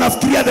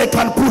 wanafikiria they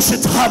can push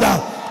it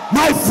harder.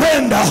 My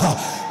friend,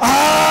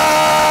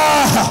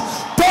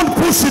 don't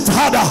push it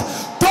harder.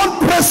 Don't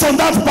press on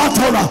that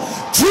button.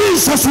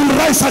 Jesus will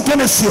rise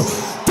against you.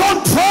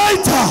 Don't try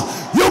it.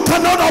 You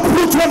cannot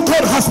uproot what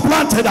God has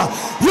planted.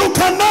 You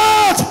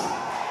cannot.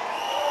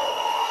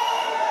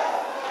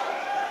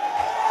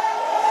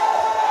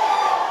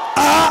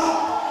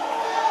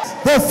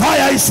 The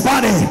fire is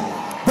burning.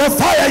 The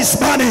fire is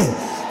burning.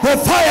 The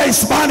fire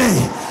is burning.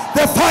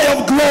 The fire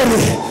of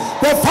glory.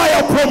 The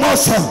fire of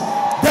promotion.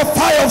 The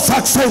fire of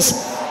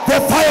success. The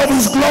fire of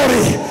his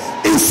glory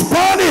is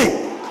burning.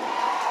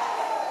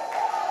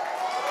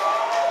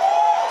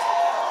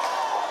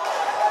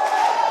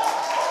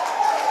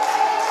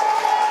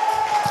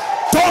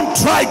 Don't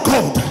try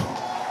God.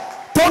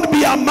 Don't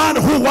be a man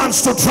who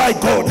wants to try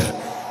God.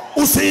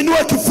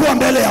 Usiinue kifua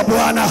mbele ya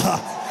Bwana.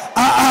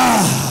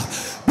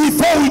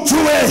 Before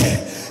ujue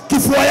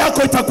kifua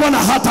yako itakuwa na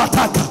heart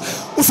attack.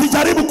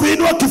 Usijaribu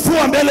kuinua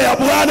kifua mbele ya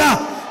Bwana,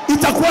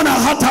 itakuwa na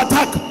heart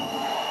attack.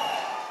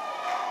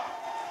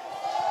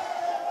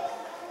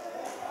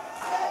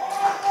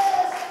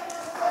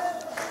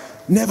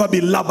 Never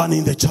be Laban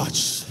in the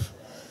church.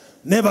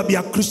 Never be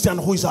a Christian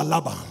who is a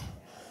Laban,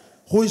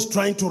 who is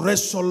trying to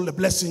wrestle the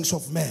blessings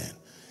of men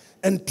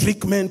and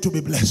trick men to be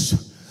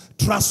blessed.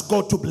 Trust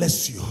God to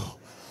bless you.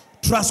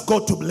 Trust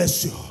God to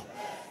bless you.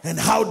 And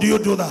how do you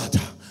do that?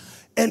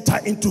 Enter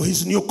into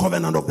his new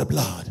covenant of the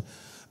blood.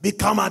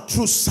 Become a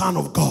true son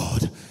of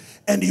God.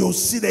 And you'll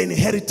see the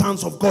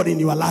inheritance of God in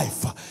your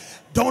life.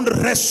 Don't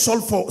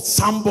wrestle for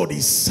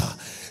somebody's.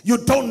 You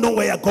don't know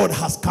where God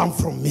has come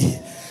from me.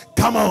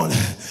 Come on.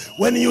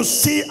 When you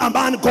see a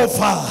man go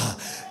far,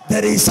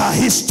 there is a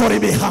history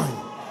behind.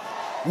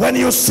 When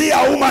you see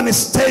a woman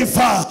stay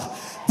far,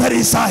 there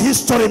is a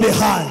history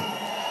behind.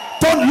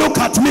 Don't look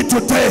at me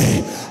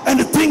today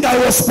and think I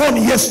was born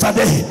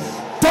yesterday.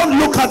 Don't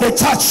look at the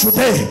church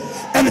today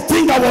and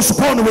think I was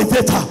born with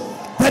it.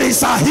 There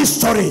is a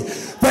history.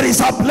 There is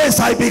a place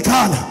I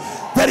began.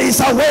 There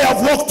is a way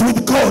I've walked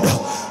with God.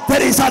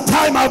 There is a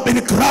time I've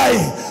been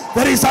crying.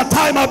 There is a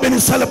time I've been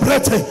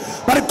celebrating.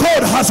 But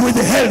God has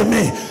withheld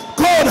me.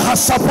 God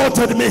has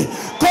supported me.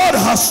 God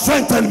has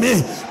strengthened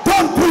me.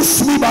 Don't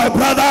push me, my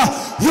brother.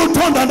 You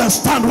don't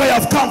understand where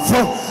I've come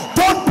from.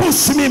 Don't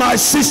push me, my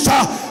sister.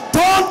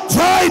 Don't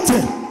try it.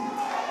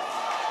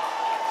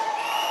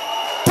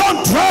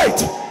 Don't try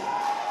it.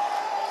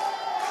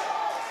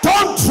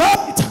 Don't try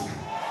it.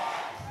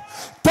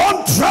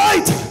 Don't try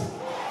it.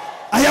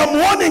 I am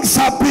warning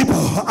some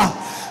people.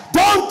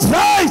 Don't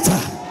try it.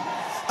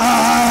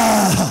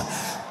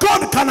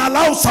 God can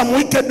allow some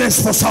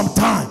wickedness for some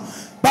time.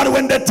 But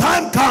when the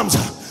time comes,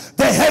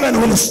 the heaven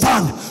will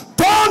stand.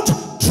 Don't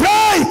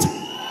try it.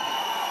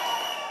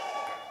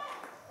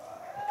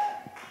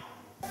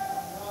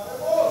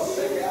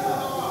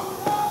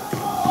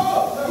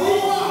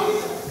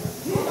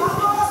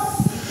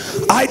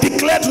 I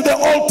declare to the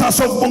altars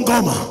of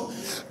Bungoma,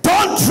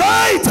 don't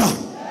try it.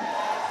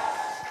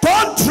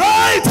 Don't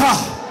try it.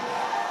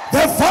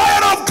 The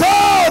fire of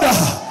God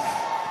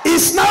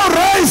is now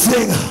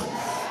rising.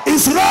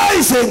 Is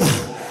rising.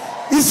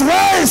 Is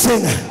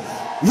rising.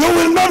 You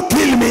will not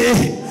kill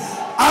me.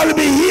 I'll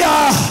be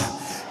here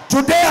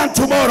today and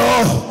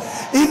tomorrow.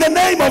 In the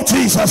name of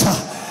Jesus.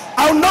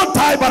 I'll not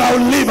die, but I'll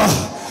live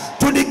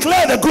to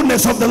declare the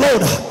goodness of the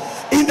Lord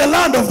in the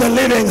land of the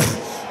living.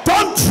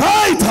 Don't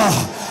try it.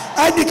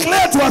 I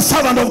declare to a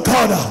servant of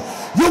God,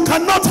 you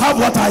cannot have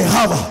what I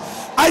have.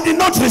 I did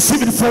not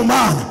receive it from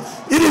man.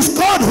 It is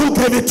God who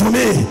gave it to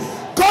me.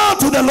 Go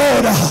to the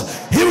Lord.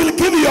 He will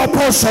give you your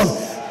portion.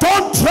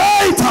 Don't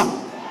try it.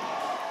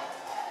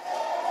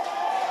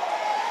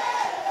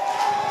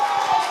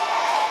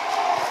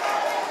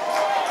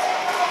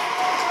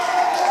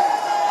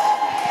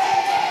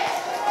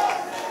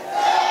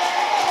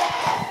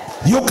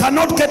 You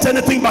cannot get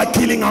anything by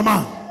killing a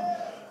man.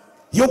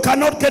 You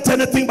cannot get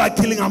anything by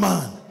killing a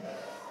man.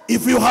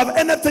 If you have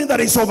anything that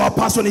is of a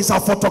person, it's a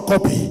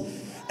photocopy.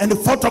 And the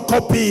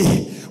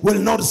photocopy will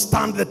not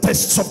stand the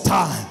tests of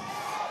time.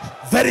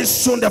 Very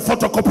soon the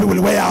photocopy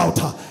will wear out.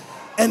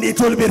 And it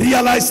will be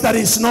realized that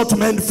it's not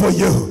meant for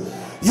you.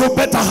 You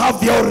better have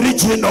the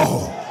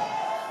original.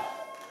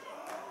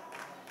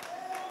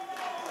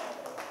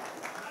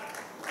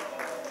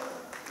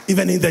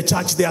 Even in the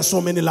church, there are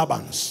so many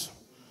Labans.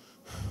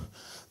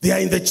 They are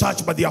in the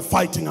church, but they are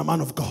fighting a man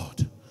of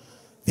God.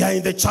 They are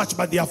in the church,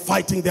 but they are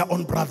fighting their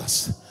own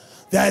brothers.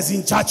 They are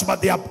in church,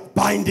 but they are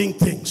binding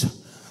things.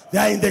 They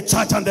are in the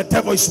church, and the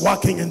devil is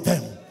working in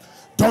them.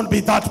 Don't be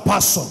that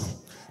person.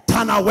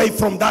 Turn away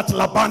from that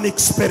Labanic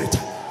spirit.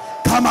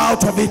 Come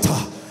out of it.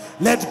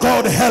 Let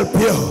God help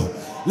you.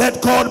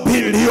 Let God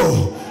build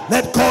you.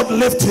 Let God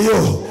lift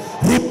you.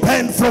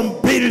 Repent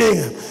from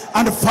building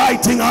and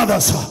fighting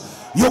others.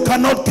 You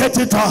cannot get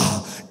it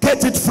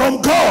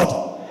from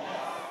God.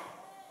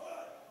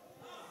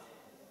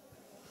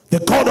 The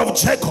God of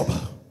Jacob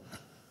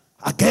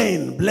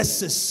again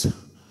blesses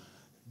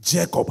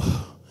Jacob,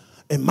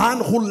 a man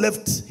who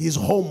left his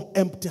home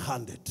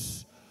empty-handed.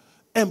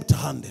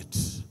 Empty-handed.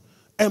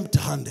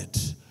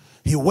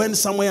 He went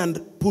somewhere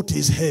and put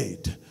his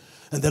head,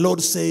 and the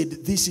Lord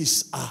said, this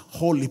is a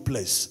holy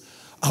place.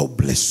 I'll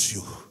bless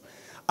you.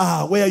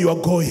 Where you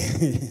are going,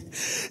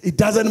 it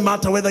doesn't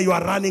matter whether you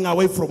are running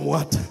away from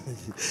what.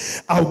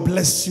 I'll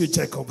bless you,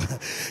 Jacob.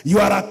 You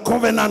are a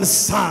covenant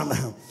son.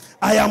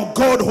 I am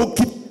God who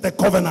keeps the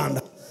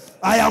covenant.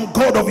 I am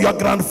God of your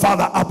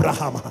grandfather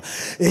Abraham,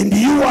 and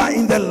you are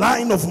in the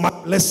line of my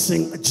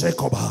blessing,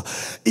 Jacob.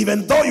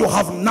 Even though you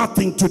have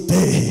nothing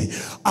today,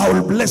 I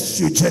will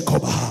bless you,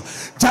 Jacob.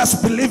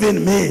 Just believe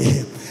in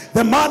me.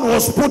 The man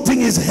was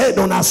putting his head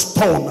on a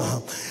stone.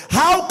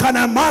 How can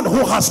a man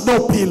who has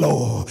no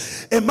pillow,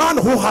 a man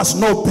who has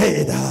no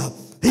bed,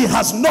 he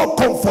has no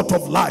comfort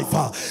of life,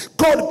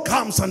 God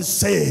comes and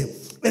say,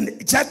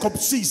 and Jacob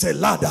sees a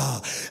ladder,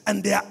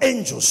 and their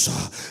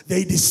angels,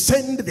 they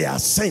descend, they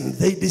ascend,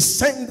 they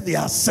descend, they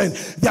ascend.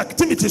 The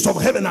activities of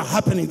heaven are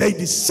happening. They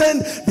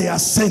descend, they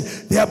ascend,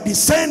 they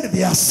descend,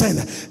 they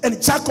ascend.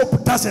 And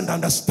Jacob doesn't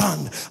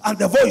understand. And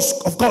the voice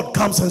of God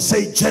comes and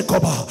says,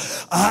 Jacob,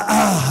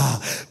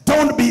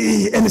 don't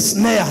be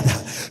ensnared.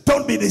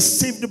 Don't be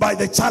deceived by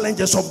the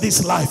challenges of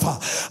this life.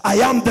 I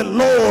am the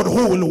Lord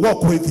who will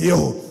walk with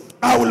you.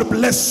 I will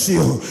bless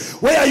you.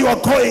 Where you are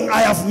going, I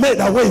have made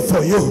a way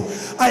for you.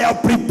 I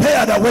have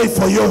prepared a way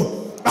for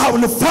you. I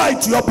will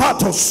fight your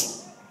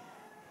battles.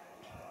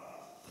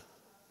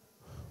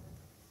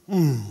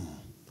 I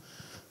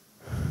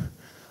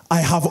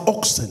have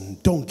oxen,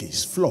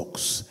 donkeys,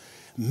 flocks,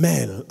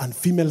 male and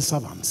female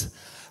servants.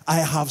 I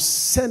have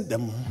sent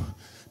them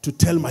to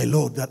tell my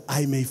Lord that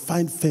I may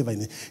find favor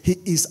in him. He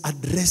is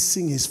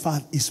addressing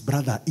his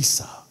brother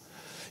Esau.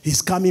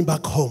 He's coming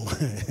back home.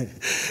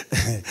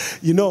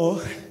 You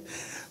know,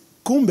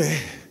 kumbe,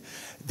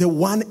 the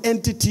one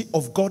entity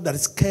of God that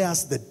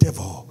scares the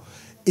devil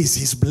is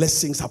his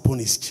blessings upon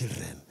his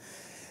children.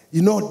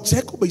 You know,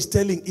 Jacob is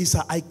telling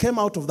Esau, I came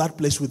out of that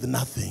place with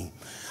nothing.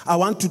 I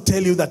want to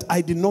tell you that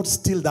I did not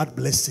steal that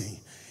blessing.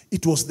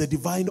 It was the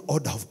divine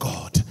order of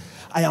God.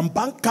 I am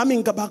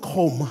coming back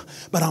home,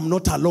 but I'm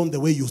not alone the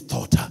way you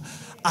thought.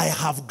 I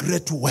have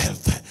great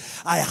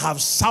wealth. I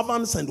have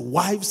servants and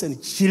wives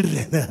and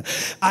children.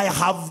 I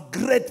have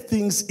great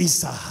things,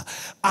 Esau.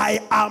 I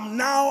am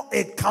now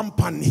a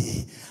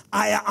company.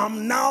 I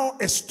am now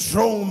a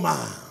strong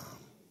man.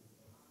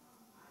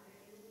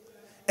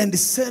 And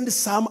send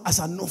some as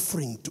an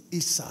offering to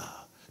Esau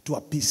to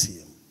appease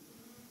him.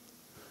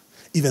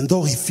 Even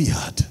though he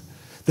feared,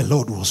 the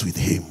Lord was with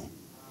him.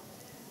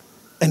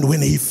 And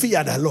when he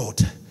feared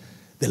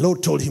the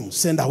Lord told him,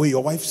 send away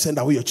your wife, send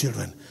away your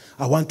children.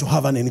 I want to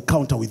have an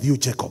encounter with you,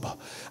 Jacob.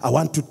 I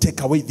want to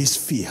take away this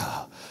fear.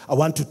 I I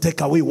want to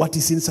take away what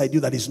is inside you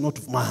that is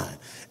not mine.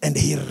 And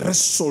he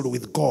wrestled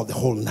with God the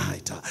whole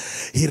night.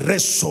 He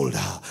wrestled.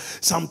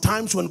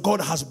 Sometimes when God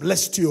has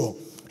blessed you,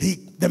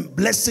 the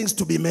blessings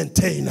to be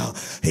maintained,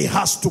 he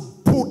has to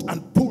pull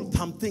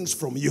some things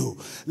from you,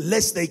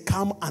 lest they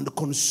come and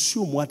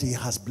consume what he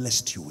has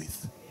blessed you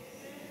with.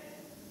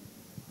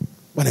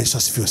 When I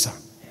just feel, sir.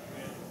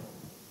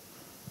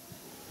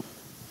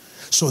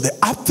 So the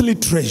earthly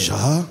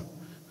treasure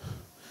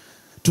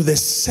to the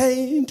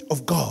saint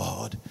of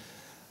God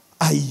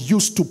are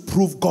used to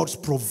prove God's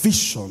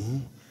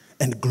provision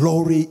and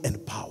glory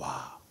and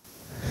power.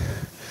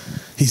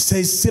 He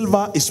says,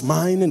 silver is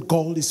mine and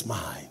gold is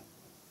mine.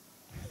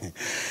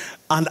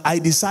 And I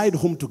decide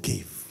whom to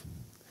give.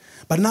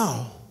 But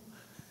now,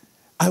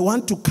 I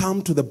want to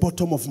come to the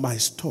bottom of my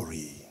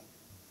story.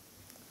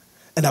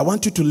 And I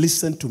want you to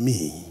listen to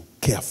me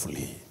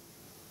carefully.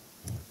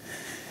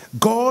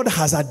 God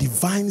has a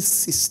divine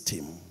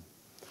system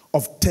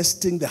of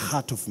testing the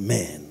heart of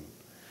men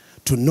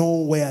to know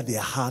where their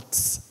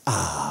hearts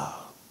are.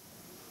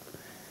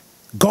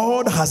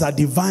 God has a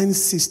divine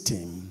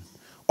system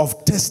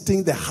of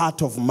testing the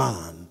heart of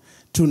man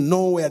to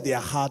know where their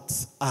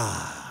hearts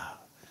are.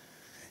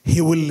 He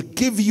will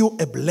give you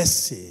a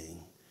blessing,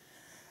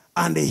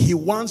 and he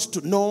wants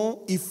to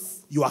know if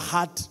your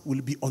heart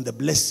will be on the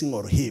blessing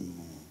or him.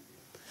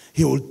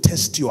 He will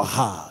test your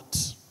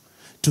heart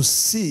to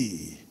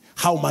see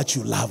how much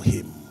you love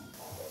him.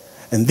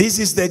 And this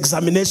is the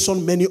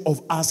examination many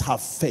of us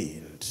have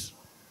failed.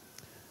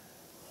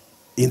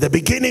 In the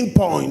beginning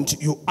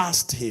point, you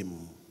asked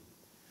him.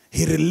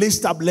 He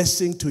released a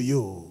blessing to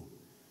you.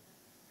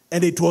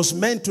 And it was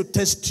meant to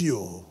test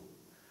you.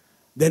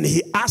 Then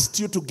he asked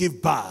you to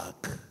give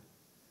back.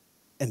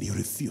 And you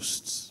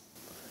refused.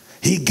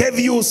 He gave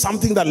you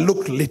something that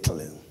looked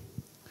little.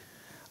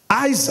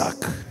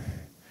 Isaac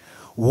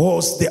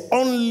was the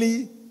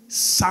only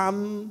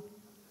son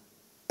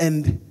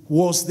and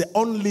was the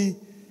only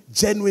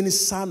genuine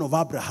son of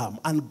Abraham.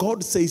 And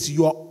God says,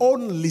 your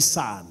only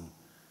son.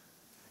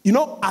 You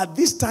know, at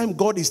this time,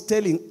 God is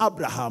telling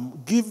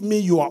Abraham, give me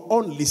your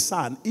only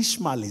son.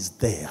 Ishmael is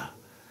there.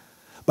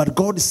 But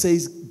God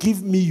says,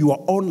 give me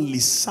your only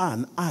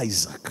son,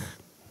 Isaac.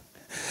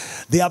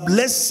 There are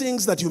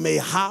blessings that you may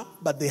have,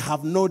 but they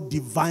have no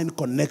divine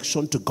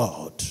connection to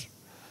God.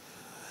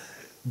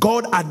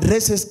 God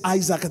addresses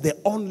Isaac, the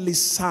only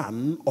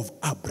son of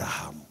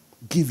Abraham.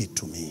 Give it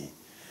to me.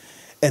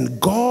 And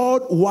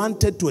God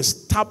wanted to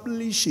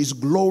establish his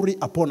glory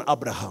upon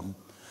Abraham,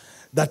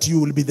 that you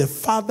will be the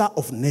father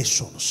of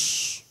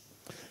nations.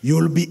 You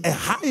will be a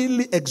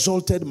highly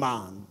exalted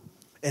man.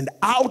 And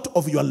out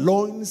of your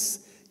loins,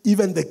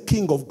 even the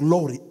King of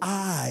glory,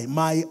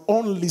 my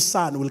only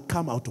son, will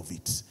come out of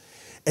it.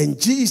 And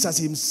Jesus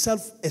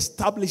himself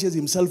establishes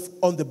himself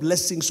on the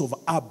blessings of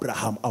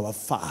Abraham, our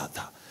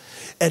father.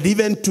 And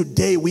even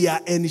today, we are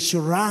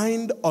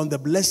enshrined on the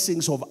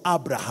blessings of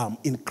Abraham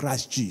in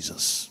Christ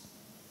Jesus.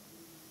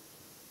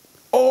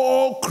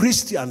 All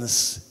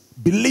Christians,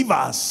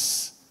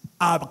 believers,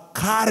 are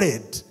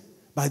carried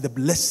by the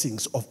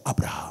blessings of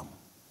Abraham.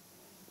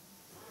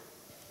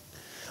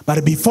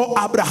 But before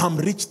Abraham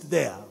reached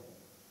there,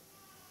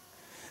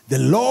 the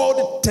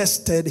Lord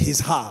tested his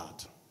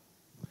heart.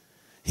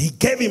 He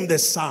gave him the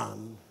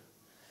son,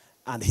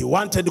 and he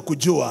wanted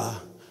kujua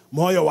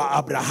moyo wa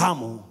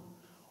Abrahamu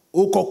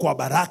uko kwa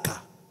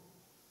baraka.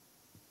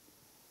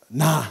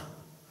 Na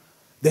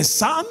the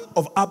son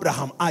of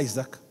Abraham,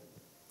 Isaac,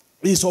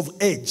 is of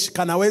age,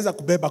 kanaweza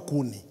kubeba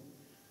kuni,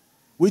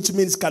 which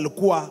means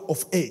kalikuwa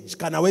of age,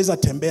 kanaweza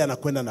tembea na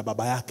kwenda na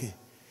baba yake.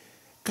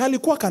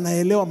 Kalikuwa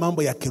kanaelewa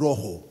mambo ya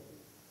kiroho.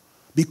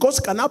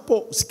 Because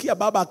kanapo sikia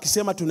baba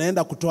akisema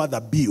tunaenda kutoa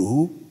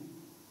dhabihu,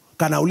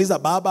 kanauliza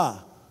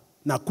baba,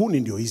 na kuni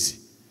ndio hizi,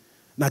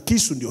 na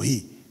kisu ndio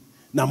hii,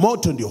 na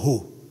moto ndio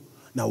huu,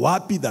 na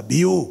wapi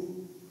dhabihu?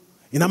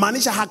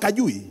 Inamaanisha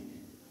hakajui.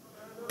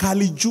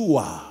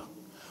 Kalijua.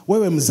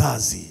 Wewe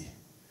mzazi,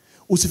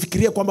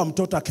 usifikirie kwamba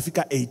mtoto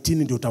akifika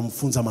 18 ndio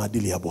utamfunza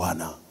maadili ya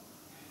Bwana.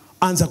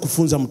 Anza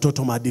kufunza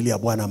mtoto maadili ya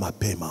Bwana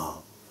mapema.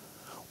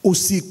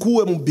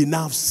 Usikuwe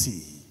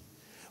mbinafsi.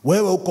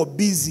 Wewe uko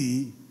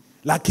busy,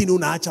 lakini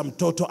unaacha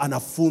mtoto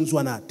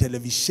anafunzwa na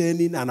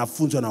televisheni na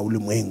anafunzwa na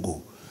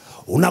ulimwengu.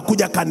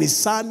 Unakuja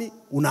kanisani,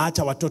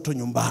 unaacha watoto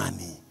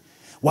nyumbani.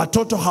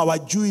 Watoto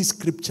hawajui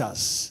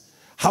scriptures.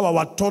 Hawa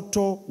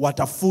watoto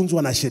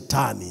watafunzwa na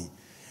shetani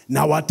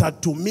na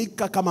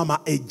watatumika kama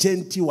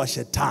maagenti wa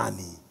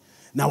shetani,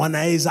 na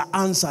wanaweza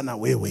ansa na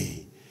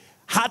wewe.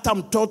 Hata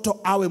mtoto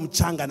awe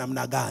mchanga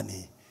namna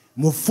gani,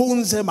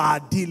 mfunze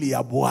maadili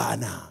ya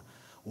Bwana.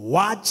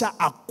 Wacha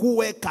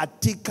akue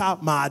katika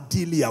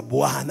maadili ya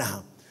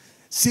Bwana.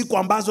 Siku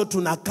ambazo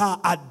tunakaa,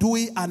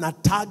 adui ana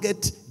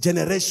target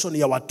generation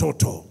ya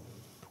watoto.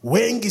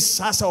 Wengi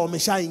sasa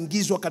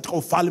wameshaingizwa katika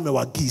ufalme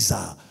wa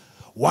giza.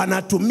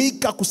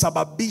 Wanatumika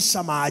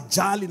kusababisha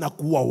maajali na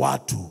kuua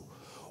watu.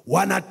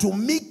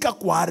 Wanatumika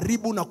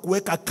kuharibu na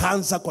kuweka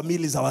kansa kwa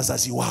mili za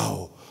wazazi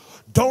wao.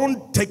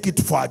 Don't take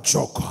it for a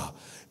joke.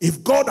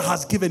 If God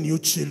has given you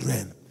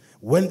children,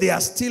 when they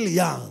are still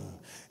young,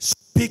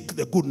 Speak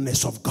the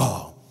goodness of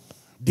God.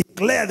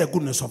 Declare the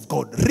goodness of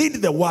God.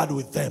 Read the word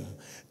with them.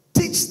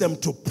 Teach them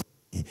to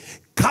pray.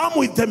 Come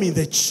with them in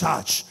the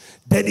church.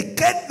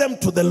 Dedicate them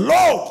to the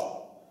Lord.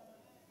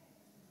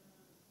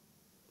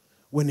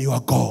 When you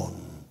are gone,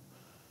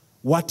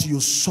 what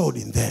you sowed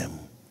in them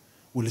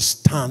will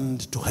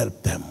stand to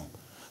help them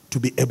to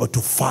be able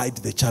to fight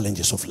the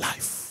challenges of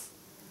life.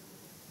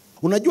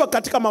 Unajua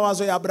katika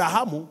mawazo ya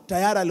Abrahamu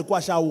tayari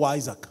alikuwa shaua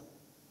Isaac.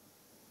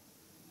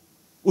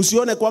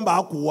 Usione kwamba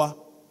hakuua.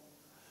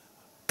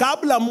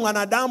 Kabla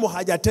mwanadamu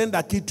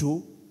hajatenda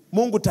kitu,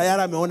 Mungu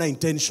tayari ameona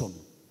intention.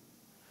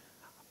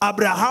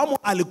 Abrahamu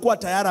alikuwa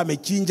tayari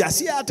amechinja,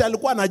 si hata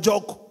alikuwa na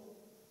joke.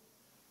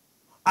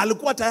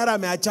 Alikuwa tayari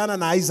ameachana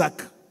na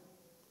Isaac.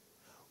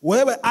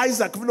 Wewe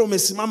Isaac vile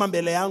umesimama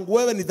mbele yangu,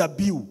 wewe ni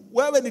dhabihu,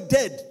 wewe ni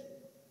dead.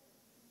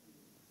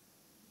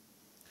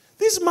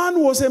 This man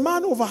was a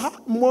man of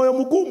moyo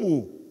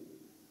mgumu.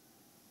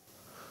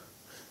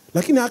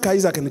 Lakini haka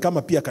Isaac ni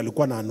kama pia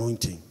kalikuwa na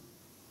anointing.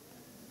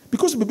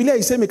 Because Biblia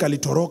isemi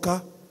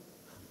kalitoroka,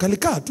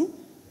 kalikaa tu.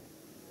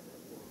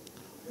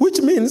 Which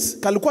means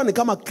kalikuwa ni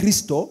kama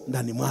Kristo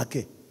ndani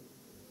mwake.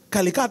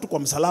 Kalikaa tu kwa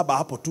msalaba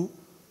hapo tu,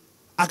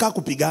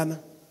 akakupigana.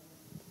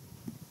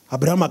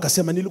 Abraham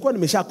akasema nilikuwa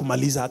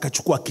nimeshakumaliza,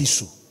 akachukua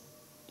kisu.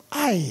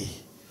 Ai,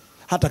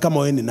 hata kama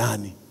wewe ni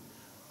nani.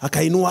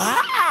 Akainua,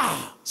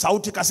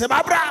 sauti kasema,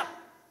 Abraham,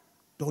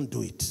 don't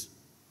do it.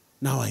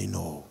 Now I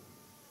know.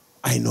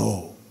 I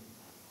know.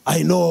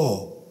 I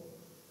know.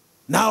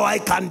 Now I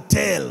can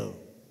tell.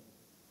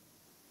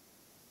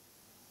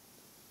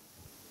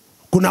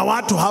 Kuna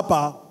watu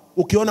hapa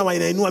ukiona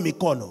wanainua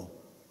mikono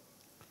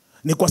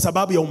ni kwa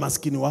sababu ya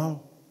umaskini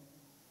wao.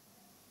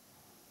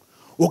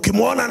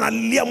 Ukimwona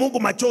analilia Mungu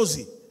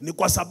machozi ni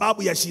kwa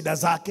sababu ya shida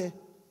zake.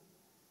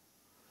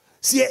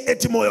 Si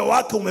eti moyo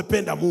wake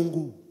umependa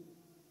Mungu.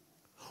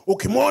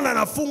 Ukimwona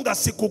anafunga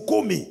siku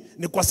 10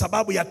 ni kwa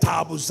sababu ya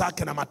taabu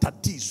zake na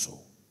matatizo.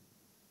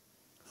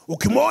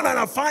 Ukimwona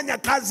anafanya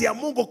kazi ya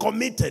Mungu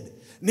committed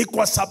ni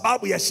kwa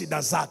sababu ya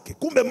shida zake.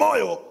 Kumbe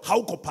moyo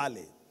hauko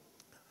pale.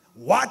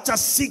 Wacha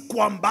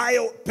siku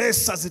ambayo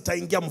pesa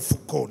zitaingia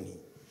mfukoni.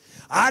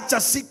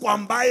 Acha siku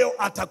ambayo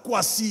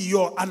atakuwa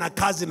CEO, ana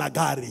kazi na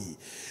gari.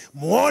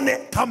 Muone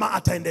kama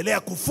ataendelea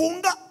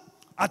kufunga,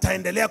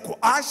 ataendelea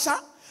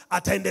kuasha,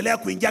 ataendelea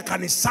kuingia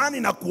kanisani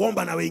na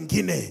kuomba na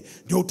wengine,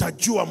 ndio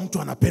utajua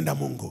mtu anapenda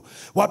Mungu.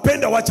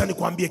 Wapenda, wacha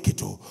nikwambie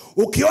kitu.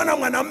 Ukiona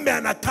mwanamume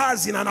ana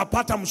kazi na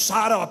anapata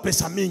mshahara wa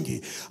pesa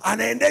mingi,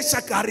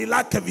 anaendesha gari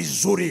lake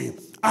vizuri,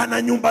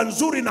 ana nyumba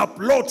nzuri na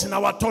plot na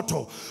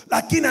watoto,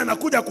 lakini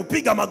anakuja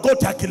kupiga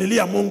magoti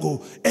akililia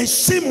Mungu,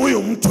 heshimu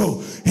huyu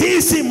mtu.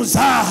 Hii si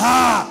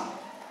mzaha.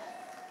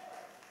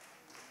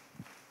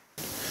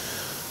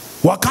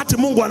 Wakati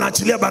Mungu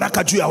anaachilia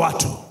baraka juu ya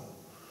watu,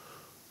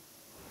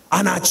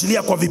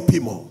 anaachilia kwa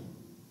vipimo.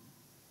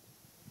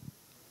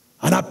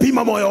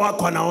 Anapima moyo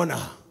wako,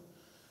 anaona.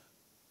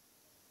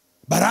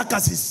 Baraka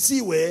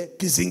zisiwe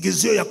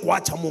kizingizio ya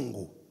kuacha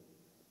Mungu.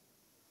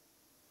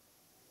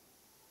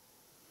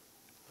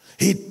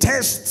 He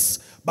tests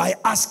by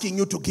asking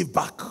you to give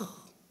back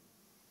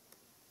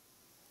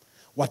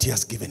what he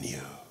has given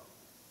you.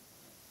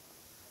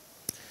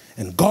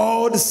 And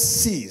God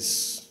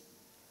sees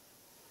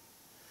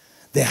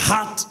the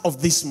heart of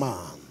this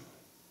man.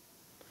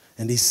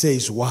 And he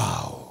says,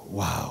 wow,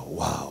 wow,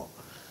 wow.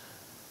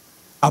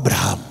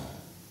 Abraham,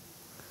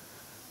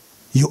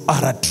 you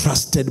are a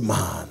trusted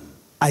man.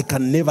 I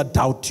can never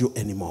doubt you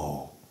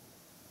anymore.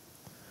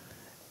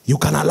 You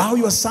can allow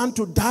your son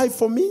to die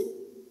for me.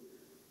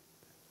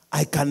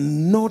 I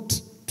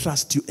cannot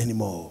trust you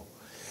anymore.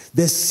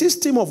 The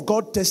system of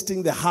God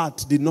testing the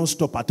heart did not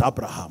stop at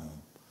Abraham.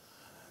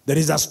 There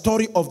is a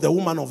story of the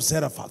woman of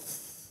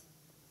Zarephath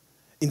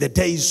in the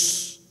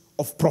days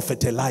of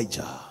Prophet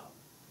Elijah.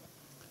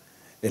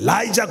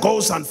 Elijah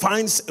goes and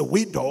finds a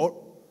widow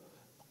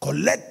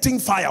collecting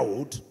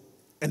firewood,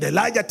 and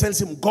Elijah tells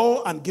him,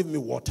 go and give me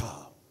water.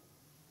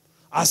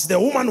 As the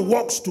woman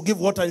walks to give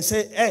water and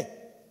say,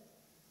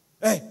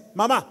 hey,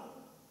 mama,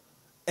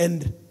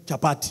 and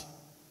chapati.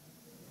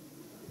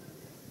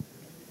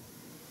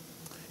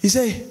 He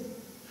say,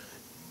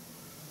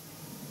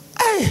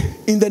 hey,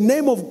 in the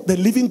name of the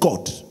living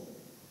God,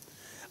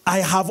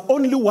 I have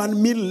only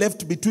one meal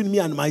left between me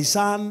and my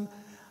son,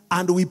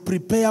 and we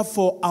prepare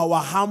for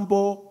our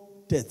humble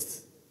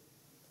death.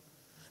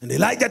 And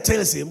Elijah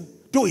tells him,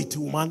 do it,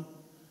 woman.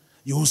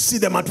 You will see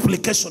the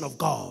multiplication of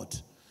God.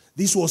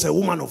 This was a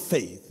woman of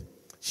faith.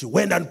 She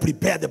went and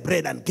prepared the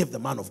bread and gave the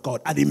man of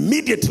God. And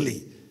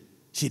immediately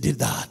she did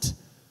that.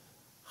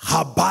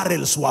 Her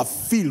barrels were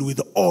filled with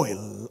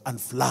oil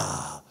and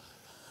flour.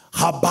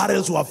 Her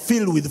barrels were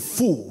filled with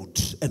food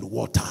and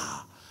water.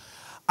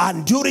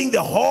 And during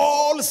the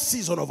whole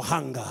season of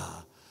hunger,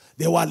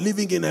 they were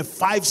living in a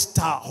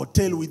 5-star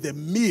hotel with a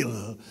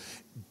meal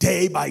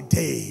day by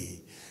day.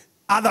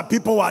 Other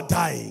people were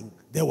dying.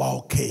 They were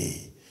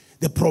okay.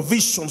 The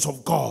provisions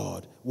of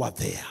God were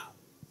there.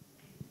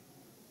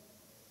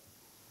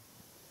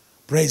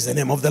 Praise the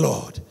name of the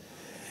Lord.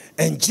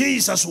 And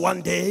Jesus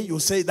one day, you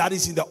say that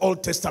is in the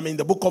Old Testament, in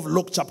the book of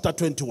Luke chapter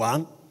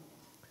 21.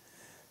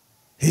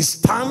 He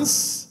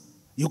stands,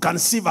 you can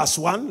see verse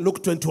 1,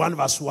 Luke 21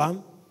 verse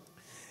 1.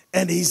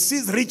 And he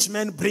sees rich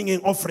men bringing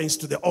offerings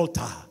to the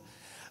altar.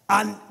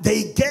 And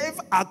they gave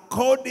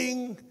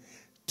according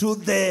to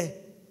the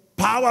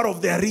power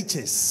of their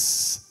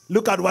riches.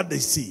 Look at what they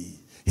see.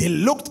 He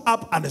looked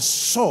up and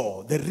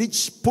saw the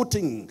rich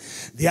putting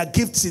their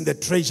gifts in the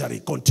treasury.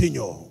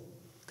 Continue.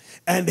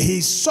 And he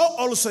saw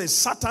also a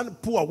certain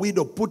poor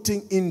widow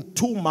putting in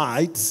 2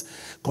 mites.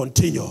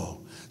 Continue.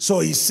 So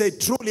he said,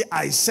 truly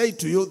I say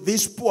to you,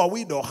 this poor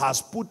widow has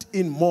put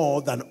in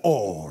more than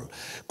all.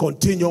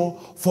 Continue.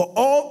 For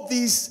all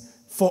these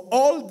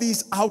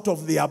out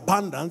of the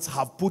abundance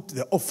have put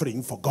the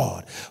offering for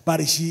God.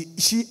 But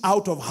she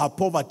out of her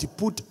poverty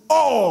put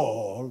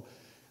all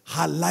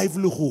her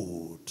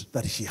livelihood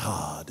that she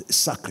had,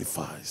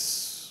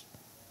 sacrifice.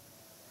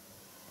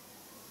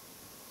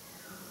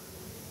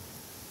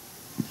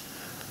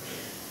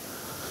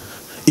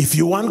 If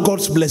you want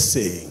God's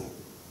blessing,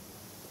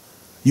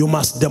 you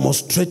must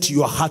demonstrate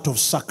your heart of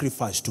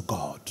sacrifice to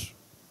God.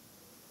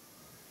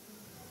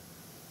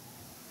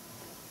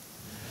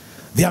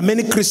 There are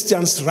many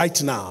Christians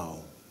right now.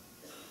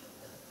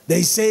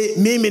 They say,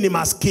 mimi ni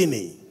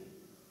maskini.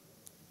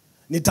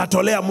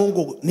 Nitatolea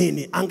Mungu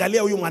nini?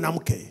 Angalia huyu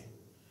mwanamke.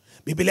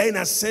 Biblia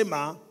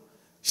inasema,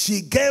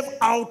 she gave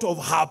out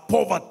of her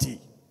poverty.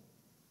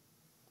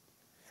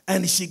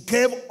 And she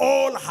gave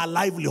all her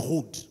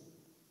livelihood.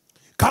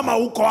 Kama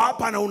uko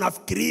hapa na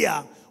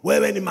unafikiria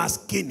wewe ni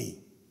maskini,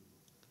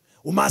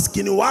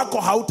 umaskini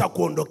wako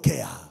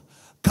hautakuondokea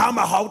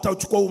kama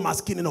hautachukua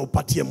umaskini na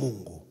upatie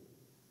Mungu.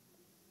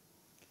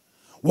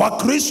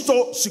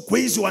 Wakristo siku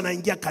hizi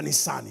wanaingia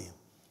kanisani,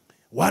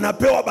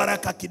 wanapewa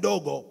baraka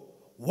kidogo,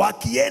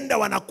 wakienda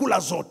wanakula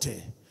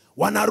zote,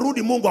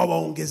 wanarudi Mungu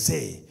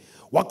awaongezee.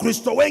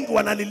 Wakristo wengi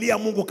wanalilia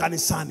Mungu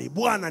kanisani,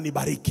 Bwana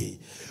nibariki,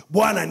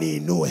 Bwana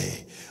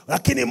niinue.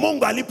 Lakini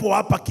Mungu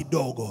alipowapa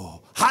kidogo,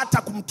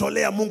 hata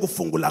kumtolea Mungu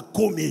fungu la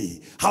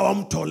 10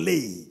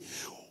 hawamtolei.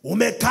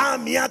 Umekaa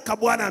miaka,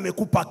 Bwana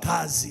amekupa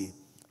kazi,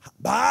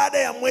 baada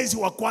ya mwezi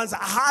wa kwanza,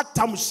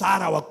 hata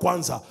mshahara wa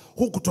kwanza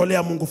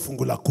hukutolea Mungu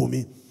fungu la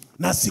 10.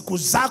 Na siku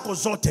zako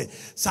zote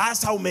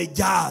sasa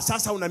umejaa,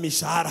 sasa una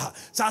mishahara,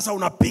 sasa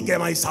unapiga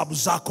mahesabu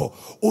zako,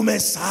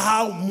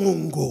 umesahau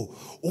Mungu,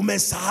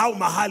 umesahau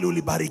mahali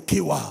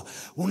ulibarikiwa.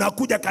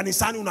 Unakuja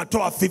kanisani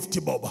unatoa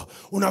 50 bob,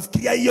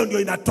 unafikiria hiyo ndio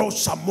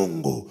inatosha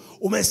Mungu.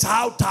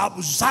 Umesahau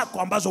taabu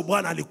zako ambazo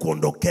Bwana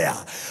alikuondokea.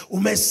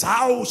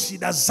 Umesahau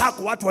shida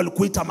zako. Watu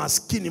walikuita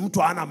maskini, mtu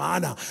hana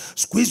maana.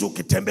 Siku hizi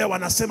ukitembea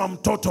wanasema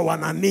mtoto wa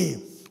nani?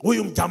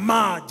 Huyu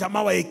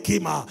jamaa wa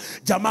hekima,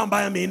 jamaa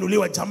ambaye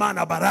ameinuliwa, jamaa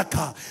na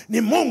baraka.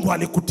 Ni Mungu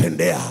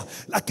alikutendea.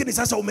 Lakini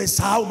sasa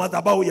umesahau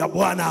madhabahu ya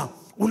Bwana.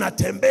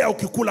 Unatembea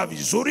ukikula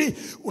vizuri,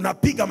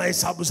 unapiga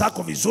mahesabu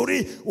zako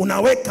vizuri,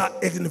 unaweka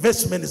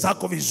investment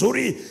zako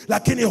vizuri,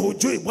 lakini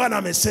hujui Bwana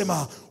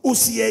amesema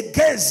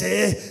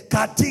usiegeze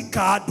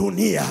katika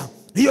dunia.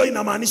 Hiyo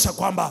inamaanisha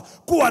kwamba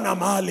kuwa na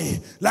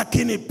mali,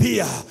 lakini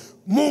pia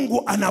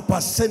Mungu ana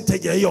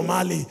percentage ya hiyo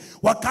mali.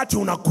 Wakati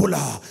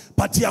unakula,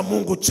 patia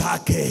Mungu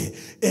chake.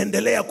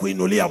 Endelea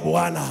kuinulia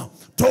Bwana.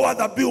 Toa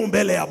dhabihu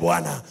mbele ya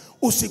Bwana.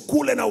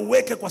 Usikule na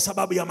uweke kwa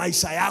sababu ya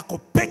maisha yako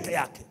peke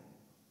yake.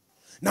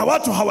 Na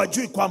watu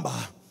hawajui kwamba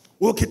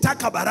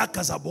ukitaka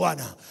baraka za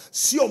Bwana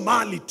sio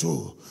mali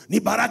tu, ni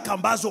baraka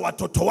ambazo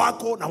watoto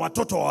wako na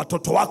watoto wa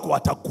watoto wako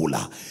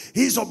watakula.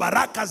 Hizo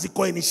baraka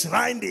ziko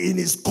enshrined in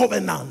his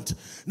covenant.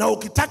 Na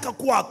ukitaka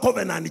kuwa a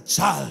covenant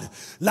child,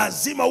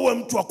 lazima uwe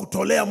mtu wa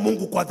kutolea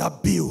Mungu kwa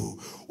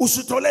dhabihu.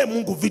 Usitolee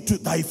Mungu vitu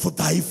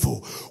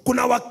dhaifu.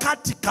 Kuna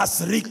wakati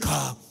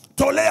kasirika,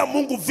 tolea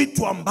Mungu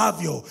vitu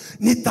ambavyo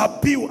ni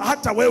dhabihu.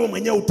 Hata wewe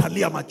mwenyewe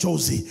utalia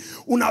machozi.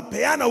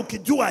 Unapeana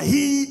ukijua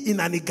hii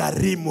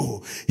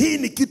inanigharimu, hii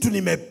ni kitu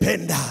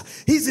nimependa,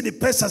 hizi ni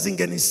pesa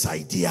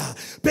zingenisaidia,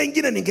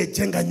 pengine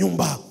ningejenga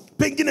nyumba,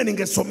 pengine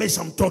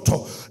ningesomesha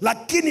mtoto,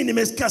 lakini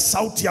nimesikia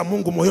sauti ya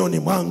Mungu moyoni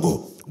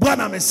mwangu.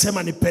 Bwana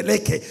amesema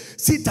nipeleke,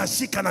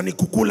 sitashika na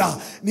nikukula,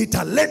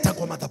 nitaleta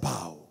kwa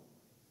madhabahu.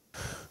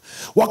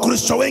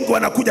 Wakristo wengi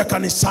wanakuja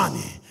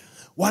kanisani,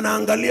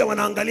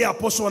 wanaangalia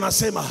apostle,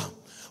 wanasema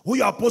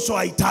huyu apostle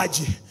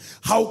hahitaji.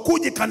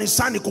 Haukuji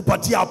kanisani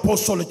kupatia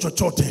apostle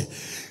chochote.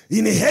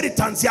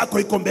 Inheritance yako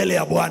iko mbele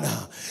ya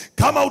Bwana.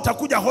 Kama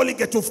utakuja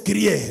Holygate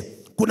ufikirie,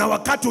 kuna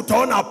wakati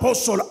utaona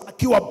apostle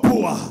akiwa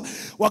poor.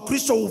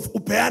 Wakristo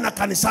upeana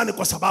kanisani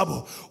kwa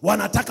sababu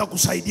wanataka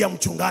kusaidia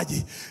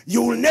mchungaji.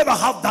 You will never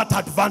have that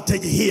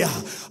advantage here.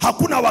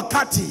 Hakuna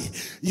wakati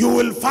you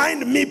will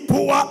find me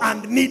poor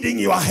and needing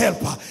your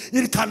help.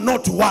 It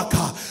cannot work,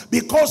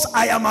 because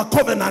I am a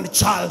covenant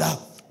child.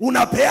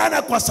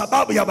 Unapeana kwa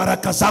sababu ya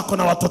baraka zako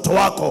na watoto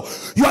wako.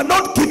 You are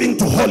not giving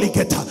to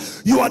Holygate.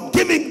 You are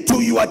giving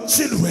to your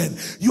children.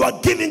 You are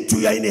giving to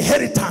your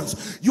inheritance.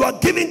 You are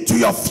giving to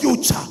your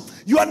future.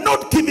 You are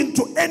not giving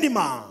to any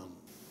man.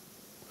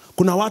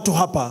 Kuna watu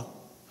hapa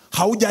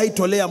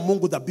haujaitolea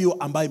Mungu dhabihu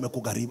ambayo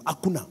imekugharimu.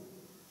 Hakuna.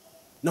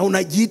 Na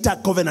unajiita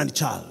covenant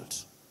child.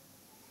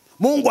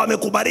 Mungu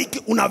amekubariki,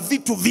 una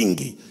vitu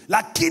vingi,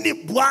 lakini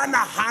Bwana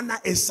hana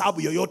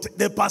hesabu yoyote.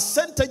 The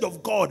percentage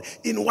of God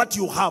in what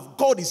you have,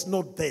 God is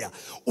not there.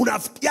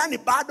 Yani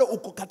bado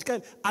uko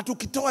katika,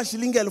 atukitoa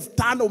shilingi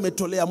 5,000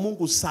 umetolea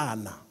Mungu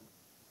sana.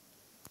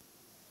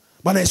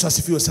 Bwana Yesu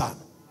asifiwe sana.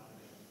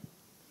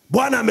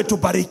 Bwana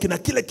ametubariki na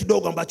kile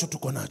kidogo ambacho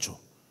tuko nacho.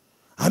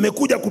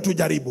 Amekuja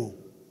kutujaribu.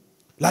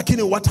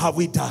 Lakini what have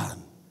we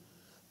done?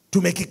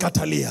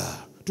 Tumekikatalia.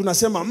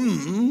 Tunasema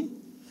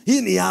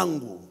hii ni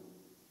yangu.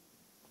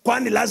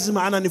 Kwani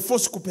lazima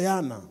ananiforce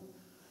kupeana.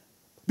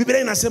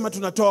 Biblia inasema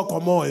tunatoa kwa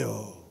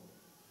moyo.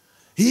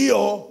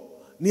 Hiyo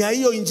ni ya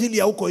hiyo injili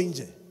ya huko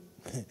nje.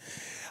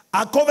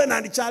 A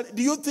covenant child,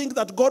 do you think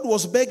that God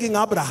was begging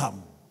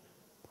Abraham?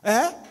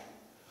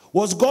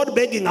 Was God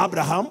begging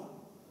Abraham?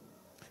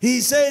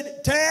 He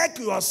said,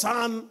 take your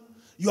son,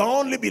 your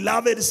only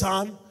beloved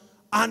son,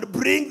 and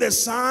bring the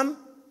son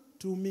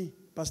to me.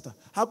 Pastor,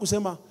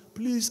 hakusema,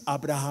 please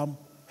Abraham,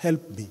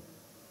 help me.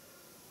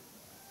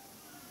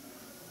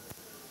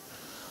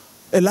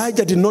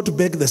 Elijah did not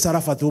beg the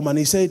Sarafat woman.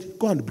 He said,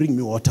 go and bring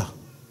me water.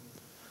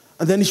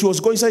 And then she was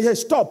going to say, hey,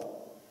 stop.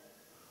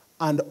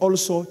 And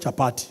also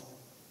chapati.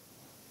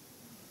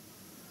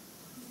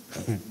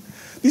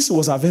 This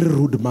was a very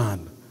rude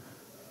man.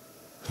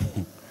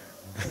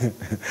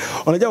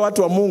 Unajua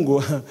watu wa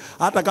Mungu,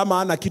 hata kama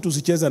hana kitu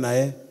usicheze na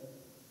yeye.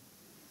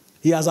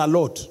 He has a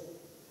lot.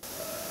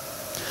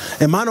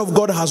 A man of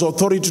God has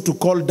authority to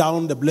call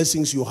down the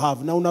blessings you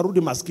have. Na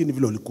unarudi maskini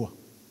vile ulikuwa.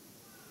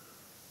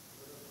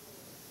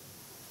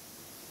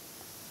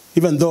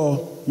 Even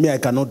though me, I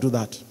cannot do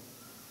that.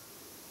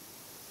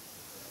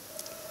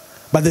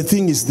 But the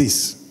thing is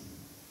this.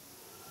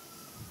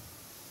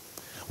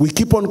 We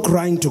keep on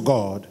crying to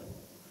God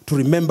to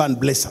remember and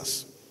bless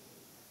us.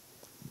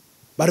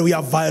 But we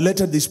have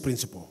violated this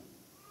principle.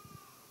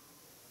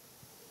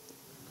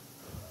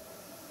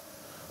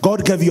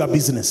 God gave you a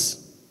business.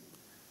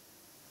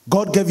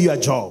 God gave you a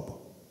job.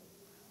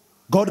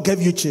 God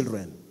gave you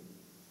children.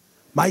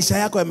 Maisha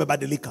yako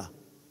yamebadilika.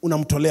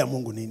 Unamtolea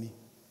Mungu nini?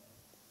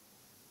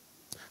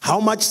 How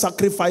much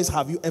sacrifice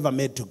have you ever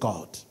made to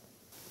God?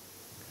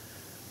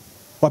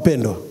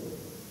 Wapendo.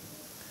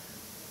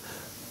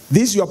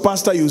 This your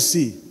pastor you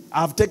see.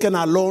 I've taken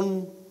a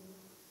loan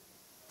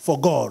for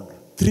God.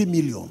 3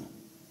 million.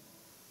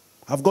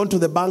 I've gone to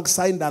the bank,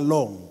 signed a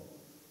loan.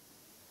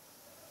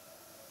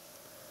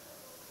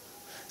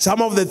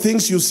 Some of the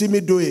things you see me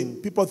doing,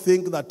 people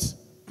think that,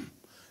 in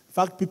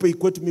fact, people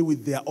equate me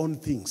with their own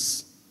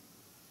things.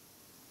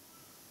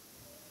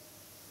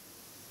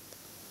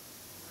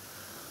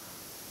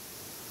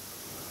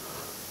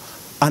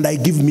 And I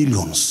give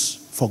millions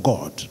for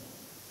God.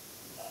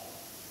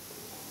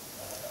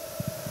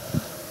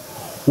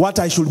 What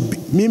I should be,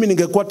 mimi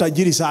ningekuwa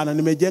tajiri sana,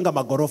 nimejenga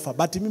magorofa,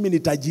 but mimi ni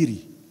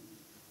tajiri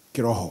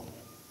kiroho.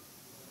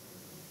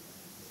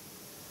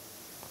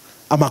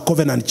 I'm a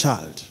covenant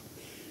child.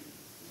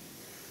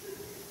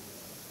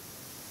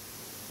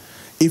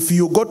 If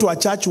you go to a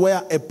church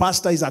where a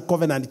pastor is a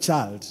covenant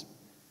child,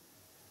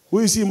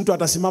 huyu si mtu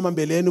atasimama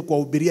mbele yenu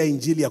kuwahubiria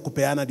injili ya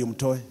kupeana ndio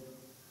mtoe.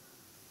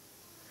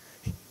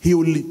 He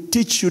will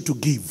teach you to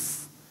give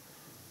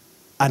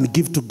and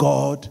give to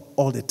God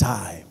all the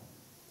time.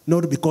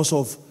 Not because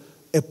of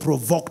a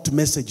provoked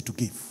message to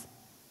give.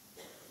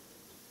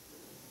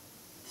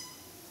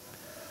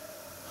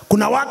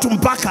 Kuna watu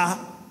mpaka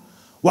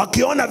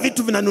wakiona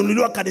vitu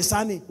vinanunuliwa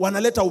kanisani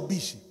wanaleta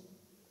ubishi.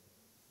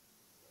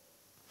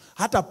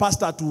 Hata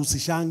pastor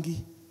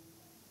atuhusishangi.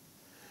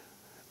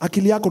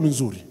 Akili yako ni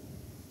nzuri.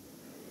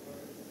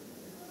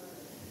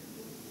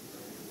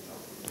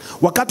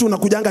 Wakati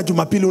unakujanga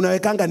Jumapili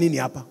unawekanga nini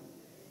hapa?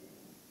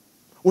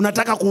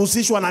 Unataka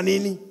kuhusishwa na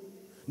nini?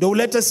 Ndio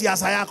ulete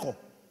siasa yako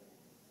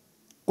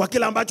kwa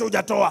kila ambacho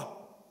hujatoa.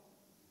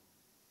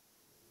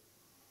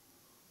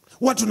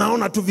 Watu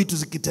naona tu vitu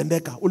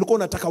zikitendeka. Ulikuwa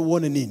unataka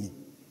uone nini?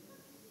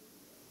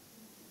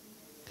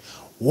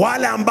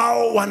 Wale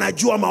ambao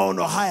wanajua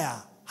maono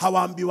haya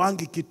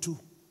hawaambiwangi kitu.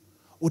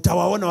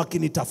 Utawaona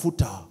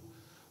wakinitafuta.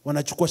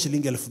 Wanachukua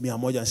shilingi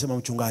 1,100 wanasema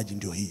mchungaji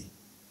ndio hii.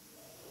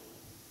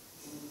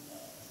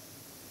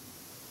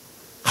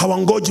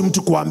 Hawangoji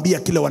mtu kuambia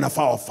kile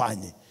wanafaa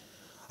wafanye.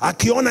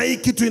 Akiona hii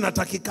kitu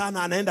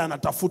inatakikana anaenda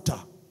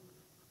anatafuta.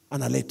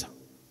 Analeta.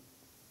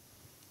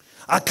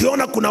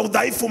 Akiona kuna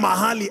udhaifu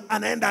mahali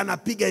anaenda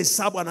anapiga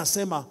hesabu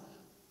anasema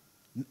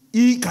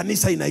hii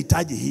kanisa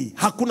inahitaji hii.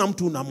 Hakuna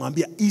mtu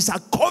unamwambia. He's a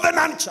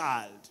covenant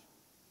child.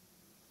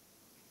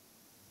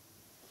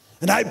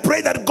 And I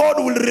pray that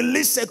God will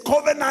release a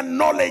covenant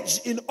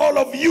knowledge in all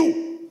of you.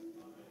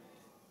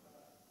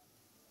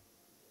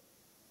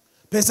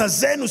 Pesa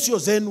zenu sio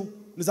zenu,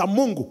 ni za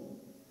Mungu.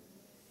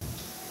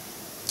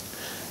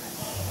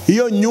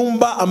 Hiyo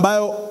nyumba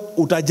ambayo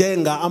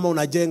utajenga ama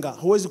unajenga,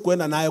 huwezi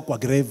kuenda nayo kwa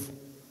grave.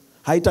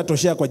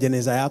 Haitatoshea kwa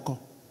jeneza yako.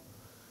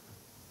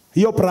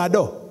 Hiyo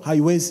Prado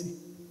haiwezi.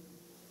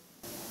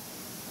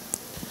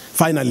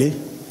 Finally,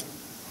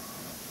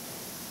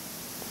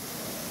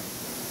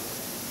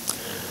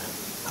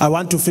 I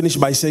want to finish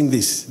by saying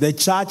this. The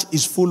church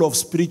is full of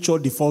spiritual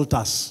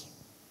defaulters.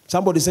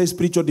 Somebody say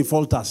spiritual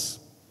defaulters.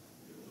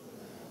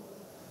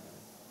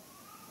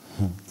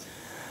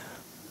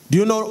 Do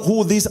you know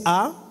who these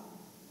are?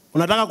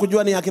 Unataka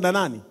kujua ni akina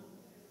nani?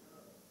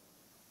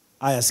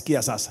 Aya,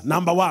 sikia sasa.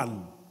 Number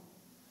one.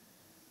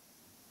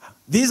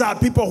 These are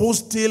people who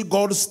steal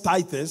God's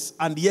tithes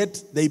and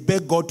yet they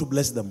beg God to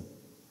bless them.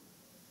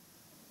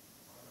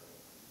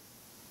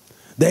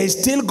 They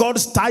steal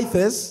God's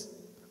tithes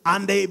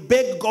and they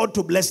beg God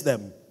to bless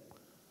them.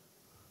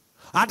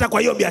 Hata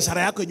kwa hiyo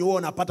biashara yako yenye wewe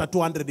unapata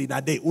 200 in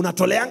a day,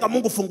 unatoleanga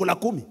Mungu fungu la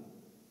 10.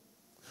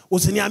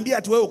 Usiniambie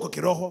ati wewe uko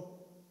kiroho.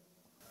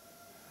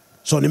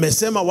 So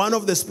nimesema one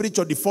of the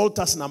spiritual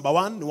defaulters, number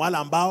one, ni wale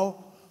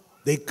ambao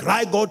they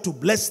cry God to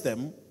bless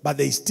them but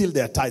they steal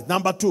their tithe.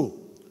 Number two,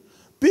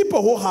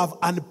 people who have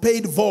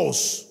unpaid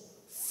vows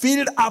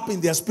filled up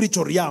in their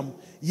spiritual realm,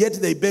 yet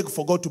they beg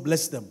for God to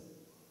bless them.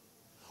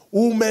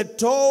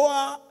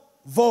 Umetoa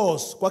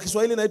vows. Kwa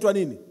Kiswahili inaitwa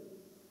nini?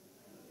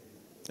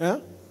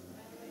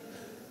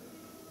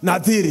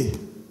 Nadhiri.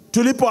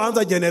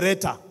 Tulipoanza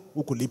generator,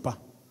 hukulipa.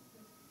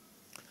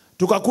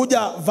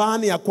 Tukakuja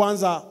van ya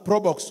kwanza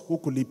Probox,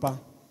 hukulipa.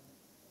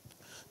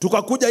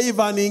 Tukakuja hii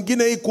van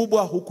nyingine hii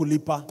kubwa,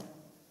 hukulipa.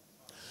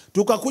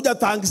 Tukakuja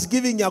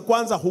Thanksgiving ya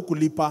kwanza,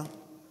 hukulipa.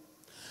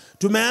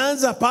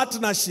 Tumeanza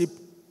partnership,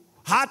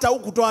 hata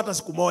hukutoa hata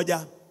siku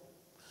moja.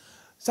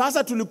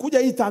 Sasa tulikuja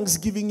hii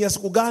Thanksgiving ya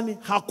siku gani?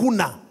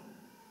 Hakuna.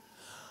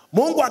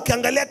 Mungu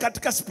akiangalia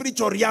katika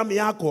spiritual realm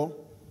yako,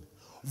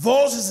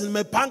 voices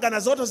zimepanga na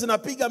zote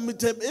zinapiga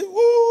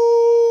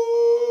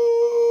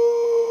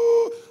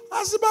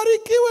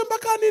asibarikiwe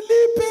mpaka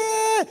nilipe,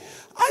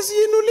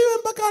 asiinuliwe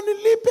mpaka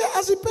nilipe,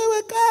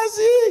 asipewe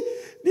kazi.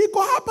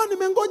 Niko hapa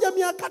nimengoja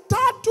miaka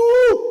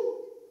 3.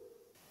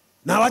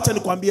 Na wacha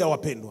nikwambie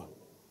wapendwa.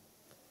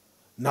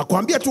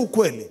 Nakwambia tu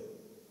ukweli.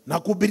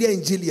 Nakuhubiria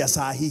injili ya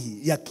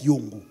sahihi ya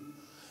kiungu.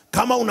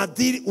 Kama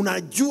unadhiri,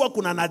 unajua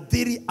kuna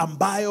nadhiri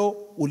ambayo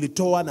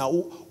ulitoa na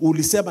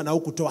ulisema na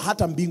ukutoa,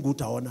 hata mbingu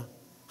utaona.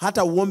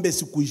 Hata uombe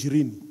siku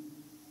 20.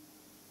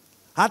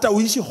 Hata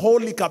uishi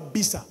holy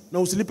kabisa na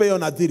usilipe hiyo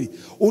nadhiri.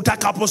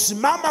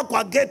 Utakaposimama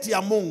kwa geti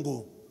ya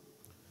Mungu,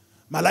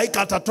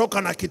 malaika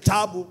atatoka na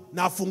kitabu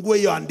na afungue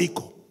hiyo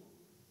andiko.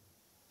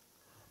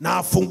 Na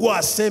afungue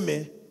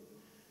aseme,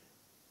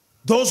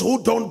 those who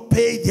don't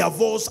pay their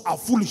vows are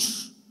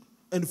foolish,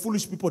 and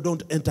foolish people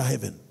don't enter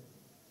heaven.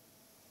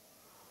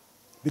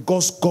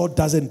 Because God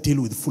doesn't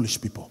deal with foolish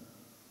people.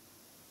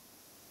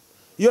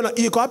 Hiyo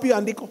iko wapi hiyo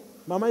andiko?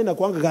 Mama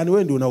inakuanga gani?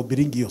 Wewe ndio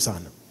unahubiringi hiyo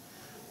sana.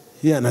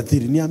 Hiyo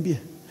nadhiri niambie.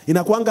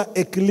 Inakuanga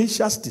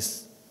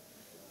Ecclesiastes.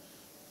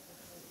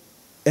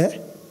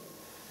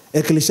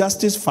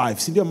 Ecclesiastes 5,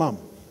 si ndio mama?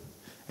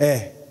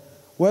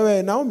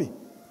 Wewe Naomi,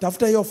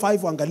 tafuta hiyo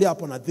 5 angalia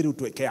hapo nadhiri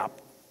utuweke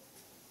hapo.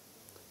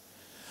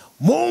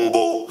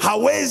 Mungu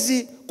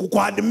hawezi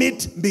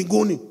kukuadmit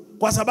mbinguni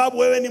kwa sababu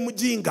wewe ni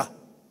mjinga.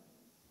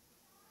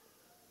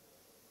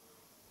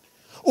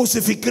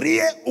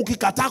 Usifikirie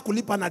ukikataa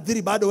kulipa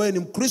nadhiri bado wewe ni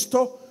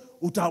Mkristo,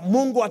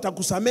 Mungu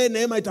atakusamehe,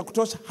 neema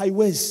itakutosha.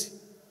 Haiwezi.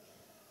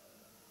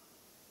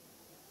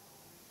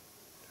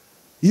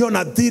 Hiyo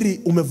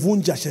nadhiri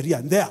umevunja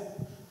sheria. There.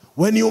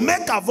 When you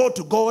make a vow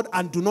to God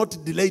and do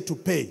not delay to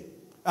pay.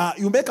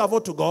 You make a vow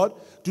to God,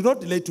 do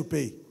not delay to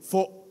pay.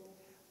 For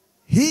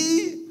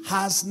he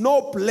has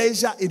no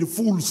pleasure in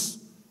fools.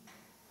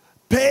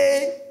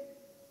 Pay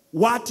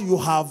what you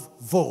have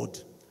vowed.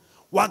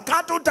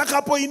 Wakati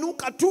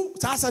utakapoinuka tu,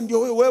 sasa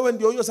ndio wewe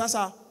ndio hiyo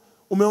sasa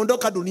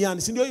umeondoka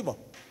duniani, si ndio hivyo?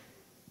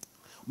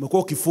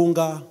 Umekuwa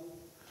ukifunga,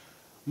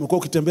 umekuwa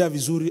ukitembea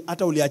vizuri,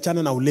 hata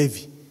uliachana na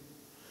ulevi.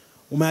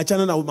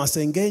 Umeachana na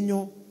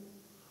masengenyo,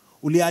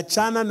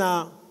 uliachana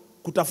na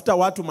kutafuta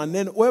watu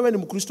maneno. Wewe ni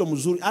Mkristo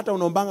mzuri, hata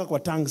unaombanga kwa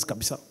tongues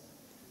kabisa.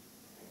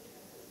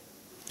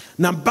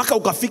 Na mpaka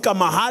ukafika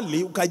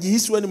mahali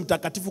ukajihisi wewe ni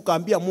mtakatifu,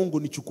 ukaambia Mungu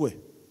nichukue.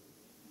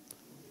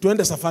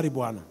 Tuende safari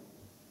Bwana.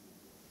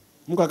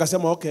 Mungu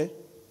akasema okay.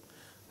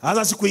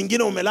 Hata siku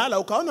nyingine umelala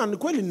ukaona ni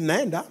kweli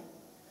ninaenda.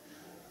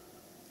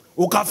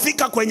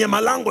 Ukafika kwenye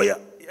malango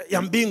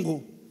ya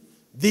mbingu.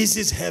 This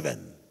is heaven.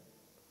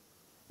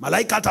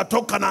 Malaika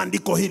atatoka na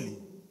andiko hili.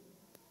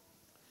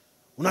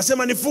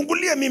 Unasema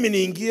nifungulie mimi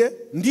niingie.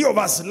 Ndio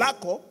vazi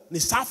lako ni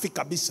safi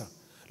kabisa.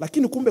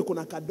 Lakini kumbe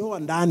kuna kadoa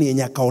ndani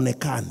yenye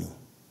kaonekani.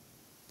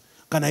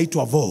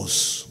 Kanaitwa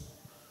vows.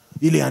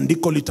 Ile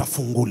andiko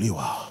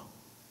litafunguliwa.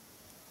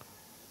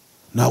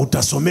 Na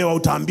utasomewa,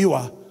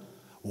 utaambiwa,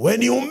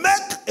 when you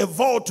make a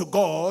vow to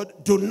God,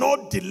 do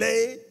not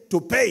delay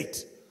to pay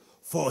it.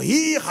 For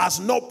he has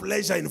no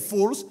pleasure in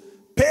fools.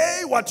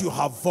 Pay what you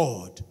have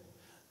vowed.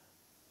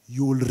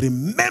 You will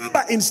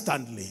remember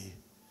instantly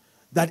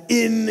that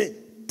in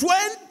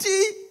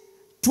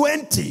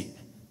 2020,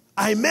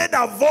 I made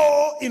a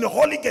vow in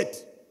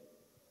Holygate.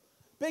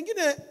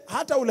 Pengine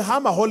hata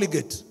ulihama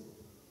Holygate.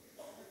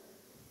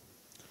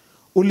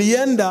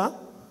 Ulienda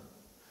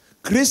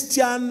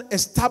Christian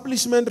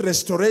Establishment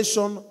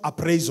Restoration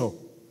Appraisal.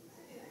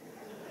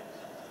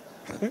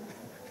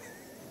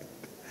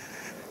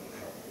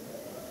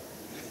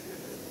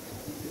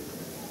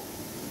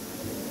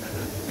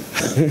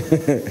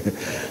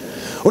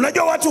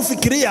 Unajua watu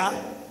ufikiria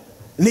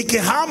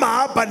nikihama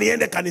hapa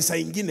niende kanisa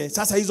ingine,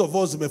 sasa hizo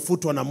vows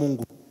zimefutwa na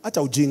Mungu.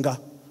 Acha ujinga.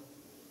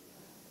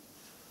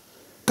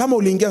 Kama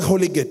uliingia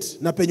Holygate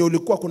na penye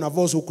ulikuwa kuna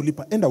vows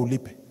hukulipa, enda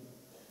ulipe.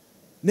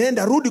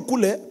 Nenda rudi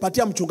kule,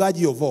 patia mchungaji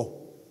hiyo vow.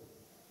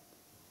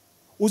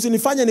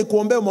 Usinifanye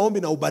nikuombee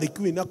maombi na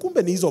ubarikiwi na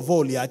kumbe ni hizo vow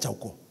uliacha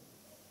huko.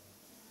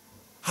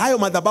 Hayo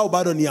madhabahu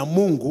bado ni ya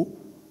Mungu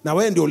na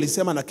wewe ndio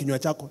ulisema na kinywa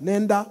chako,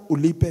 nenda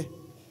ulipe.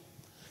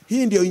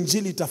 Hii ndio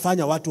injili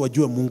itafanya watu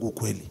wajue Mungu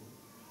kweli.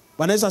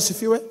 Bwana Yesu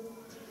asifiwe.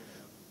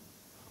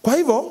 Kwa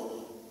hivyo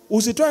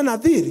usitoe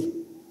nadhiri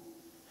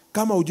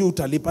kama ujue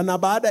utalipa, na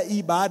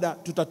baada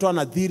tutatoa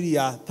nadhiri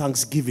ya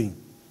Thanksgiving.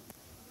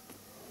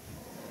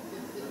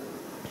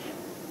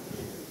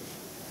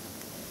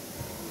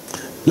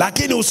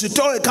 Lakini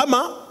usitoe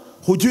kama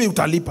hujui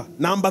utalipa.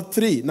 Number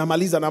 3,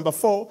 namaliza. Number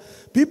 4,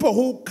 people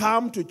who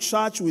come to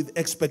church with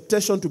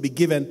expectation to be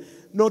given,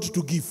 not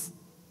to give.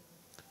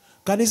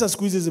 Kanisa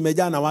siku hizi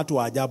zimejaa na watu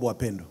wa ajabu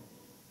wapendo.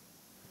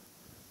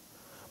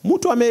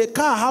 Mtu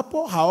amekaa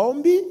hapo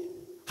haombi,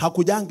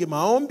 hakujangi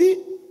maombi,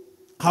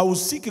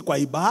 hausiki kwa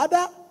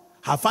ibada,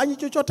 hafanyi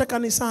chochote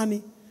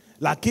kanisani,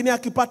 lakini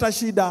akipata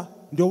shida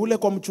ndio ule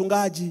kwa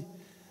mchungaji,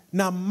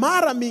 na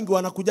mara mingi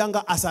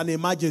wanakujanga as an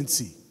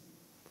emergency.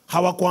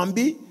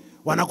 Hawakuambi,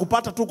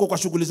 wanakupata tuko kwa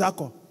shughuli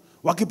zako.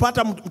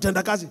 Wakipata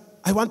mtendakazi,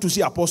 I want to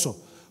see apostle.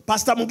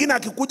 Pastor mwingine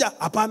akikuja,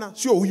 hapana,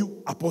 sio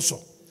huyu apostle.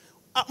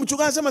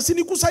 Mchungaji anasema si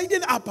nikusaidie,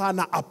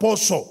 hapana,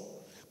 apostle.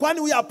 Kwani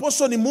huyu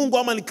apostle ni Mungu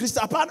ama ni Kristo?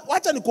 Hapana,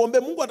 wacha nikuombe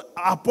Mungu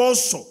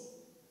apostle.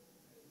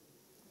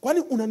 Kwani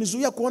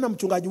unanizuia kuona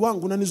mchungaji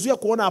wangu, unanizuia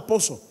kuona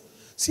apostle?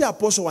 Si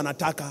apostle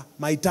wanataka,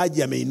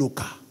 mahitaji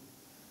yameinuka.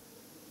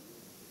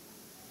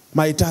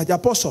 Mahitaji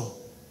apostle.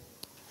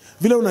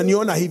 Vile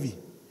unaniona hivi,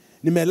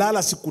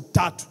 nimelala siku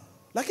 3,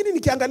 lakini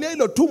nikiangalia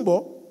hilo tumbo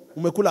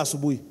umekula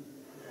asubuhi.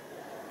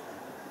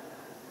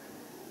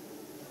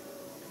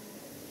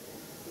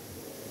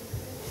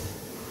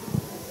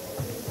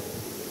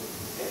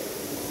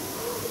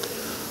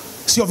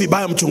 Sio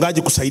vibaya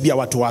mchungaji kusaidia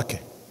watu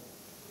wake,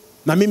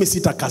 na mimi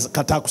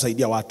sitakataa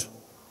kusaidia watu,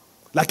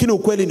 lakini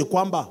ukweli ni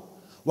kwamba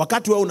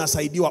wakati wewe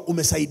unasaidiwa,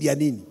 umesaidia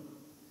nini?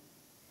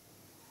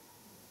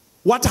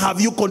 What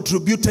have you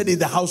contributed in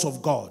the house of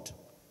God?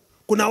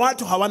 Kuna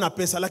watu hawana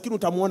pesa, lakini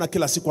utamuona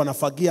kila siku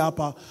anafagia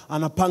hapa,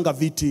 anapanga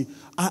viti,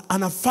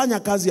 anafanya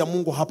kazi ya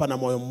Mungu hapa na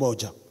moyo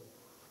mmoja.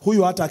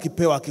 Huyu hata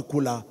akipewa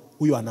akikula,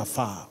 huyu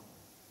anafaa.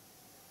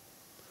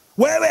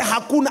 Wewe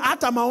hakuna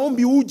hata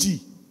maombi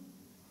uji.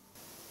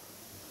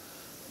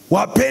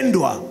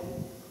 Wapendwa,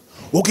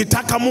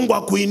 ukitaka Mungu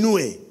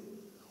akuinue,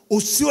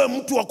 usiwe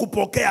mtu wa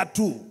kupokea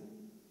tu.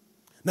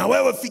 Na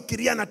wewe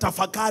fikiria na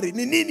tafakari,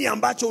 ni nini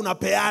ambacho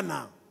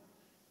unapeana?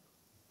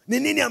 Ni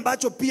nini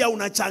ambacho pia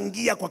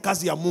unachangia kwa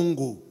kazi ya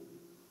Mungu?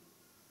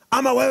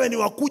 Ama wewe ni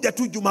wakuja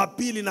tu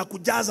Jumapili na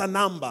kujaza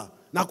namba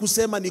na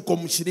kusema niko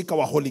mshirika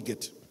wa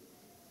Holygate?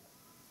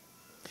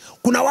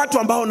 Kuna watu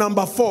ambao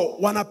number 4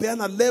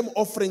 wanapeana lame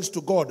offerings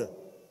to God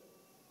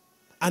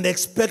and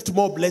expect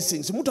more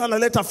blessings. Mtu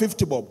analeta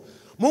 50 bob.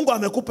 Mungu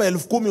amekupa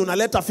 10,000,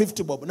 unaleta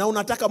 50 bob na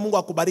unataka Mungu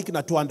akubariki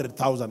na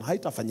 200,000.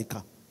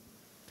 Haitafanyika.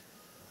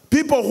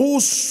 People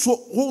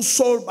who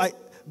sold by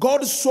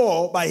God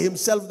saw by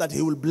himself that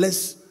he will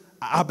bless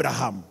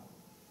Abraham.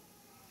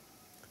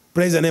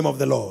 Praise the name of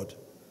the Lord.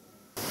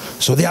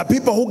 So there are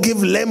people who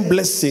give lame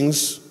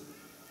blessings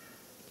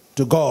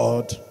to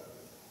God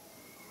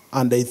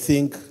and they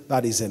think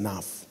that is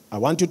enough. I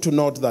want you to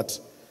note that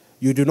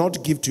you do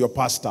not give to your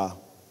pastor,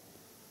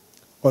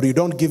 or you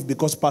don't give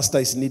because pastor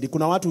is needy.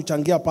 Kuna watu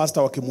uchangia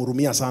pastor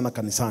wakimhurumia sana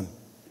kanisani.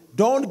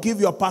 Don't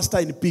give your pastor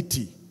in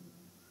pity.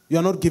 You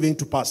are not giving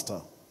to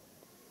pastor.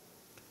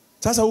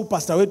 Sasa huyu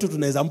pastor wetu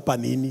tunaweza mpa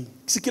nini?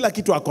 Si kila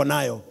kitu ako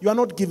nayo. You are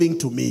not giving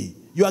to me.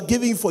 You are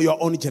giving for your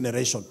own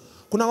generation.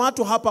 Kuna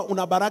watu hapa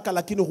una baraka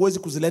lakini huwezi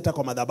kuzileta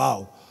kwa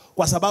madhabahu,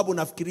 kwa sababu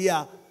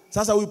unafikiria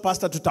sasa huyu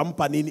pastor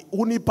tutampa nini?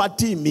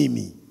 Unipatii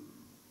mimi.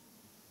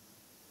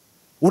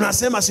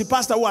 Unasema si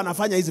pastor huwa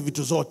anafanya hizi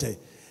vitu zote.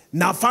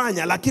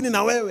 Nafanya, lakini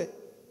na wewe.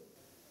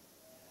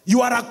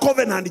 You are a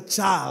covenant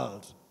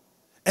child.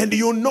 And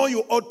you know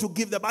you ought to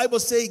give. The Bible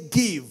says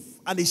give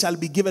and it shall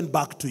be given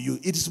back to you.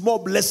 It is more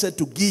blessed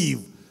to give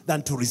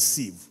than to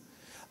receive.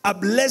 A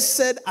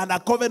blessed and a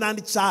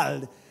covenant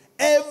child,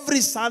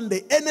 every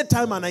Sunday,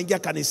 anytime anaingia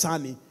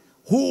kanisani,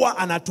 huwa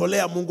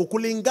anatolea Mungu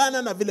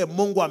kulingana na vile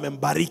Mungu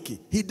amembariki.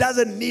 He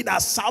doesn't need a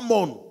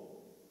sermon.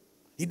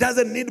 He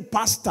doesn't need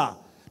pastor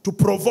to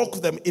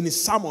provoke them in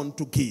his sermon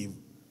to give.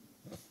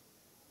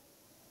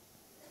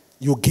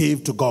 You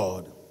give to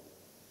God.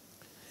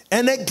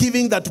 Any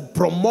giving that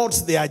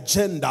promotes the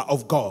agenda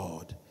of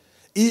God,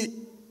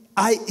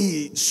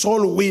 i.e.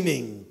 soul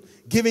winning,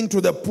 giving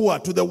to the poor,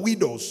 to the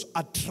widows,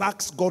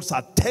 attracts God's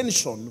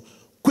attention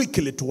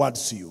quickly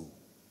towards you.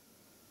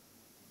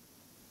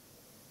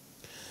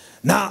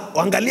 Na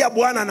angalia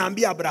Bwana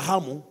anaambia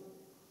Abrahamu,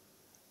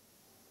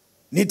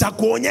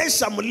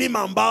 nitakuonyesha mlima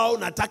ambao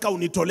nataka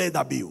unitolee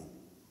dhabihu.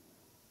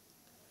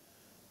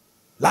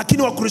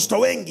 Lakini Wakristo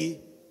wengi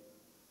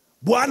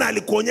Bwana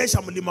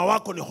alikuonyesha mlima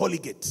wako ni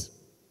Holygate,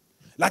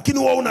 lakini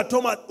wewe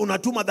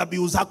unatuma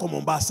dhabihu zako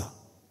Mombasa.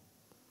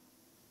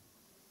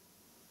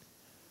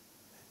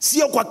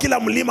 Sio kwa kila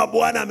mlima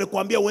Bwana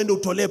amekuambia uende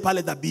utolee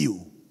pale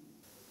dhabihu.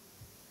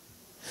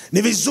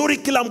 Ni vizuri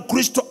kila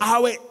Mkristo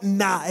awe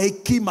na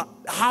hekima,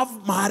 have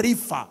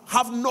maarifa,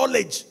 have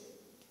knowledge.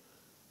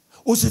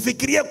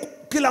 Usifikirie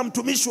kila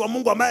mtumishi wa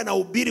Mungu ambaye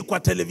anahubiri kwa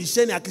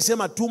televisheni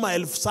akisema tuma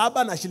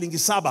 7,000 na shilingi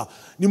 7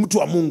 ni mtu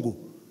wa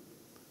Mungu.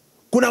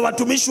 Kuna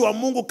watumishi wa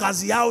Mungu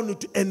kazi yao ni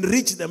to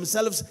enrich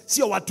themselves,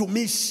 sio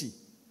watumishi.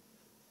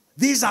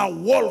 These are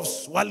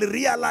wolves, wali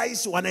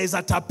realize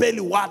wanaweza tapeli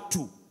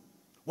watu.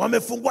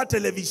 Wamefungua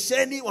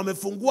televisheni,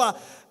 wamefungua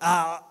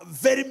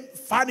very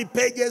funny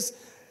pages.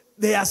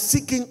 They are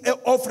seeking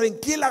offering.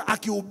 Kila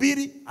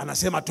akihubiri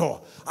anasema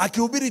toa,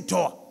 akihubiri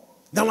toa.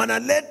 Na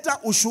wanaleta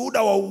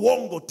ushuhuda wa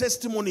uongo,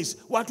 testimonies.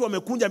 Watu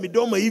wamekunja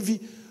midomo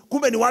hivi,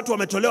 kumbe ni watu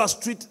wametolewa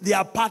street. They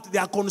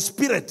are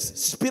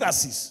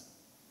conspiracies.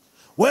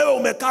 Wewe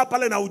umekaa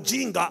pale na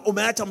ujinga,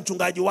 umeacha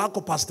mchungaji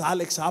wako Pastor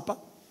Alex hapa,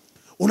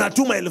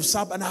 unatuma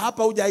 7,000 na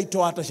hapa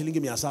hujaitoa hata shilingi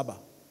 700.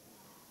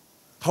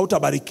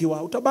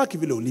 Hautabarikiwa, utabaki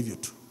vile ulivyo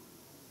tu.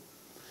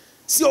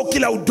 Sio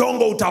kila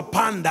udongo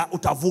utapanda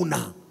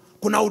utavuna.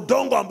 Kuna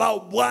udongo ambao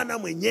Bwana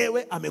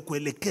mwenyewe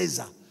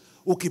amekuelekeza.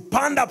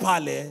 Ukipanda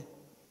pale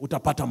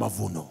utapata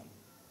mavuno.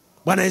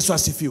 Bwana Yesu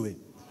asifiwe.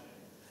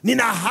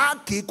 Nina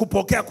haki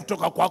kupokea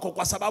kutoka kwako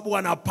kwa sababu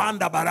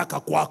wanapanda baraka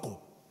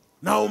kwako.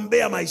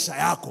 Naombea maisha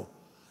yako,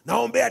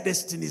 naombea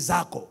destiny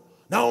zako,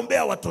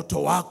 naombea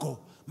watoto wako.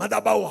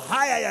 Madhabahu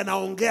haya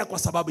yanaongea kwa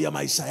sababu ya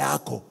maisha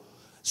yako.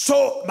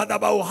 So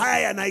madhabahu haya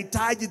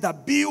yanahitaji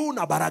dhabihu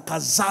na baraka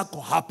zako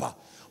hapa.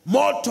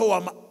 Moto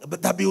wa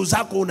dhabihu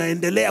zako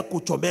unaendelea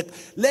kuchomeka.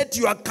 Let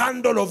your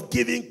candle of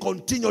giving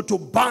continue to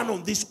burn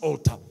on this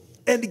altar.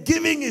 And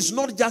giving is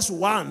not just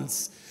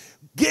once.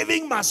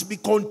 Giving must be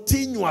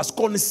continuous,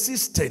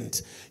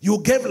 consistent. You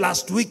gave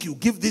last week, you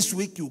give this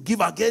week, you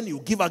give again, you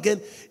give again.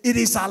 It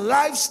is a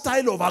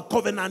lifestyle of a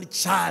covenant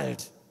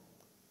child.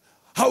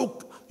 How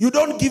you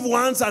don't give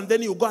once and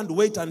then you go and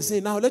wait and say,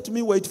 now let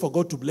me wait for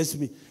God to bless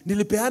me.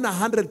 Nilipeana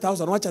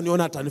 100,000, wacha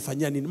niona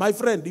atanifanyia nini. My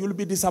friend, you will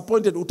be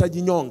disappointed,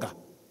 utajinyonga.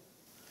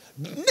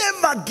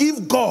 Never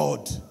give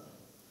God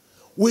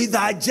with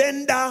the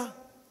agenda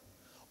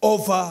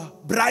of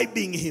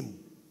bribing him.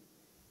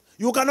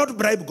 You cannot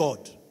bribe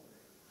God.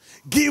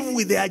 Give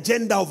with the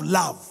agenda of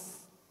love.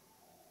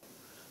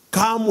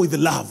 Come with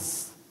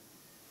love.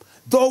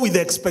 Though with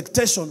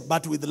expectation,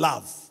 but with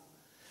love.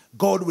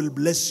 God will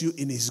bless you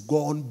in his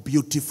own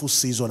beautiful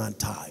season and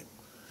time.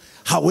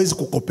 Hawezi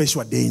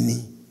kukopeshwa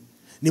deni.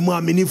 Ni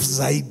mwaminifu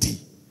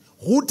zaidi.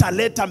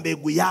 Hutaleta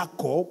mbegu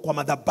yako kwa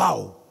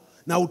madhabahu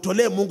na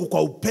utolee Mungu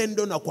kwa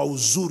upendo na kwa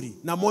uzuri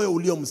na moyo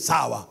ulio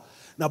msawa,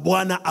 na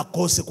Bwana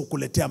akose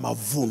kukuletea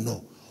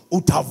mavuno.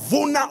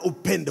 Utavuna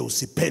upende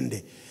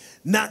usipende.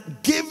 Now,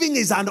 giving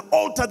is an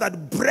altar that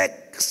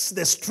breaks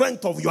the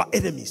strength of your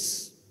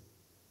enemies.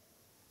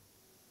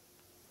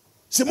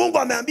 Si Mungu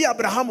ameambia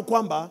Abrahamu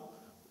kwamba,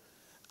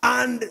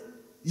 and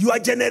your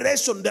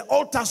generation, the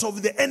altars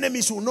of the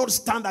enemies will not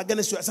stand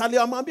against you. Sali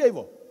ameambia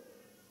hivyo.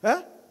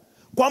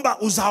 Kwamba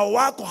uzao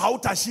wako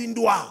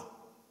hautashindwa.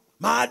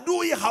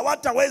 Maadui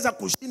hawataweza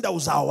kushinda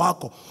uzao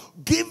wako.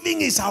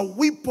 Giving is a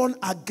weapon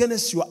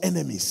against your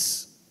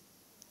enemies.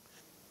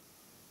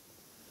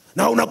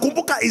 Na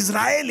unakumbuka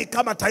Israeli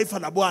kama taifa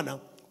la Bwana,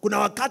 kuna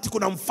wakati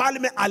kuna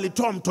mfalme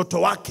alitoa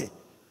mtoto wake,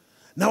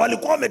 na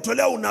walikuwa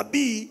wametolea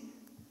unabii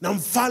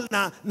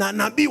na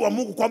nabii wa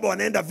Mungu kwamba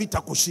wanaenda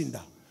vita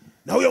kushinda.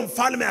 Na huyo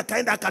mfalme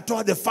akaenda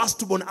akatoa the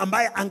firstborn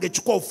ambaye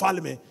angechukua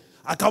ufalme,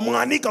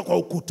 akamwanika kwa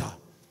ukuta.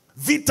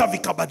 Vita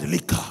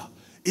vikabadilika.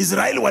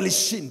 Israeli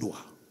walishindwa.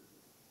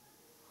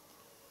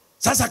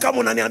 Sasa kama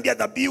unaniambia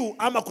dhabihu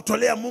ama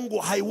kutolea Mungu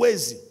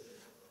haiwezi,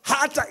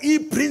 hata hii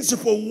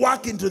principle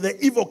work into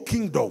the evil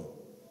kingdom.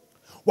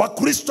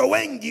 Wakristo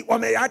wengi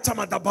wameacha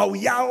madhabahu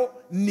yao,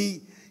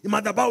 ni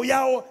madhabahu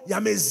yao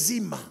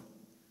yamezima.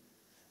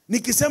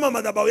 Nikisema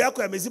madhabahu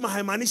yako yamezima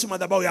haimaanishi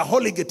madhabahu ya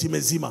Holygate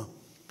imezima.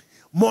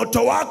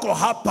 Moto wako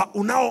hapa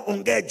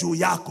unaoongea juu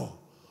yako,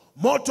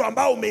 moto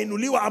ambao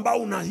umeinuliwa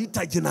ambao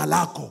unahita jina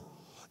lako,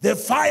 the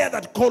fire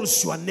that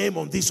calls your name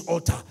on this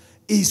altar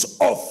is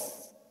off.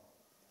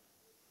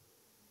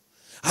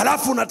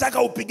 Halafu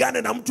unataka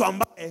upigane na mtu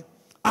ambaye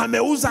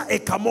ameuza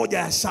eka moja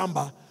ya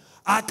shamba,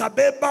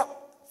 akabeba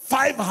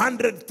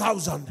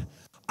 500,000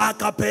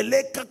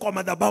 akapeleka kwa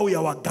madhabahu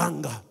ya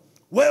waganga.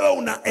 Wewe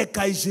una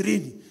eka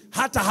 20,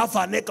 hata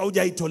hafa aneka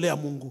hujaitolea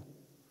Mungu.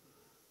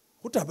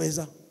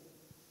 Hutaweza.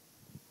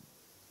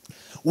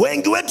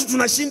 Wengi wetu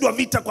tunashindwa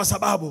vita kwa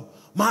sababu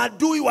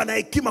maadui wana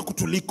hekima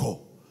kutuliko.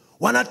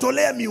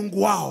 Wanatolea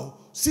miungu wao.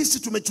 Sisi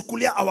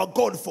tumechukulia our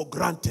God for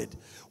granted.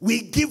 We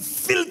give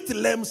filthy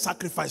lamb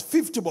sacrifice,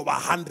 50 bob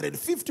 100,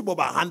 50 bob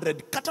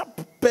 100, cut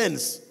up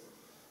pence.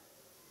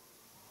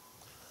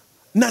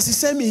 Na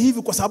sisemi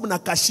hivi kwa sababu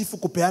nakashifu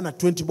kupeana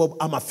 20 bob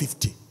ama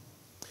 50.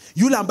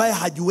 Yule ambaye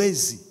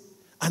hajiwezi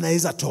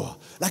anaweza toa.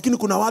 Lakini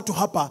kuna watu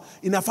hapa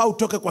inafaa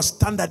utoke kwa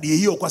standard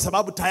hiyo kwa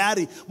sababu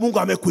tayari Mungu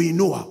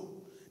amekuinua.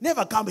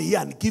 Never come here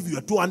and give you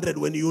a 200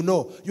 when you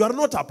know you are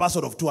not a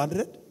person of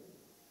 200.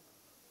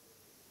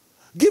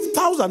 Give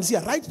thousands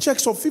here. Write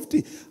checks of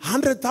 50,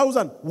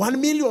 100,000,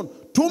 1 million,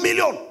 2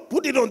 million.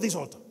 Put it on this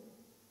altar.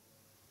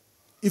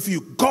 If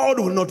you, God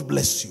will not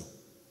bless you.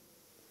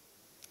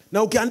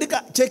 Now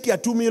ukiandika check ya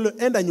 2 million,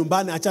 enda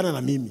nyumbani, achana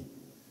na mimi.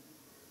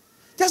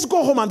 Just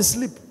go home and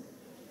sleep.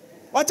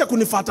 Wacha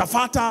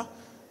kunifatafata,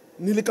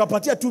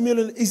 nilikapatia 2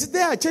 million. Is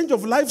there a change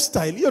of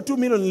lifestyle? Hiyo 2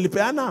 million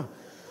nilipeana.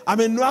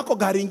 Amenuako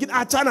gari ingine,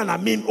 achana na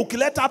mimi.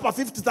 Ukileta hapa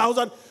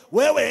 50,000,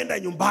 wewe enda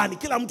nyumbani.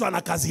 Kila mtu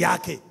ana kazi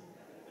yake.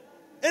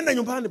 Enda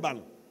nyumbani bana.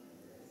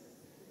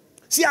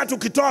 Si ati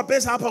ukitoa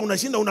pesa hapa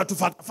unashinda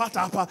unatufatafata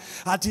hapa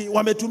ati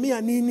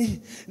wametumia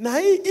nini? Na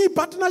hii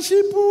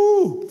partnership.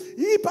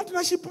 Hii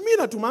partnership mimi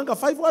natumanga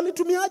 5,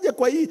 walitumiaje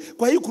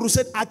kwa hii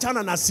crusade?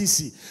 Achana na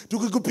sisi.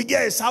 Tukikupigia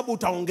hesabu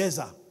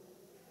utaongeza.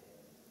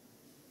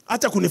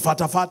 Acha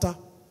kunifatafata.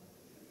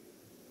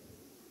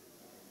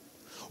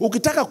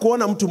 Ukitaka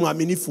kuona mtu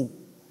mwaminifu,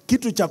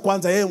 kitu cha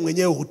kwanza yeye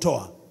mwenyewe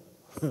hutoa.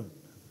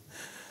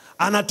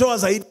 Anatoa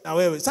zaidi na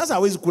wewe. Sasa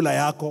hawezi kula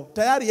yako.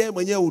 Tayari yeye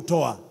mwenyewe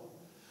hutoa.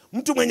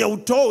 Mtu mwenye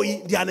utoi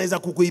ndiye anaweza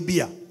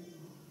kukuibia.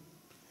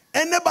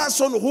 Any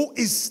person who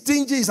is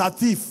stingy is a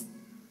thief.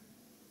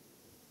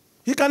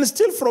 He can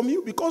steal from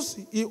you because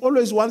he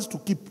always wants to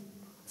keep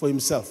for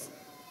himself.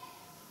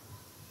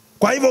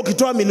 Kwa hivyo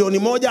ukitoa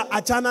 1,000,000,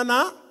 achana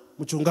na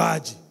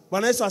mchungaji.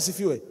 Bwana Yesu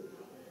asifiwe.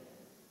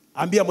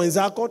 Ambia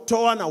mwenzako,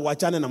 toa na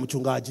uachane na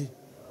mchungaji.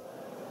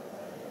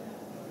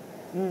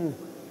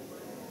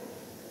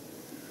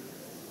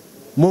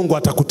 Mungu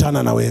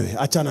atakutana na wewe,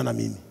 achana na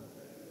mimi.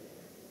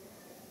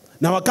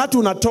 Na wakati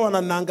unatoa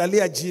na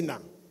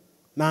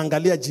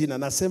naangalia jina,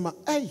 nasema,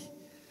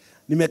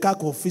 nimekaa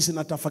kwa ofisi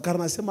na tafakari,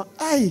 nasema,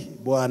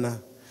 Bwana,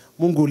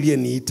 Mungu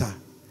uliyeniita,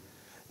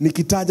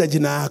 nikitaja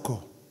jina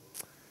yako,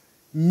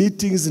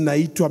 meetings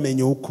naitwa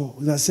menyuko,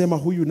 nasema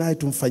huyu naye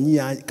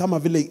tumfanyia kama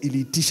vile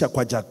iliitisha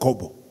kwa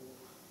Jacobo.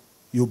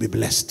 You'll be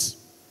blessed.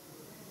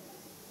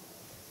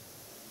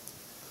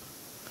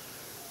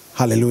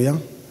 Hallelujah.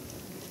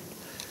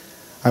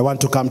 I want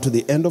to come to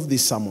the end of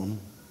this sermon.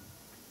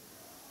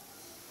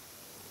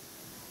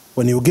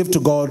 When you give to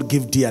God,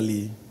 give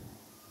dearly,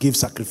 give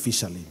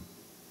sacrificially.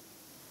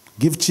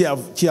 Give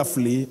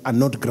cheerfully and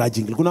not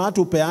grudgingly. Kuna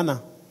watu upeana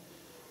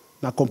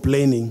na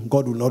complaining,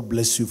 God will not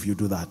bless you if you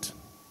do that.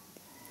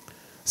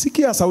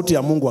 Sikia sauti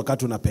ya Mungu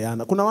wakati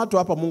unapeana. Kuna watu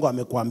hapa Mungu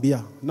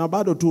amekuambia na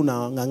bado tu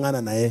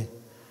unang'ang'ana na yeye.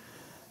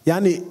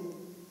 Yani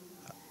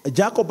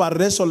Jacob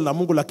wrestle na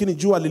Mungu, lakini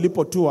jua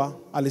lilipotua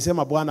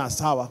alisema, Bwana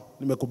sawa,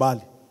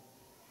 nimekubali.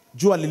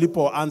 Jua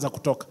lilipoanza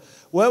kutoka.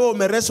 Wewe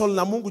umewrestle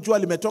na Mungu, jua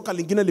limetoka,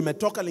 lingine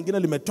limetoka, lingine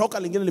limetoka,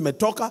 lingine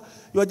limetoka.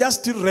 You are just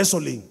still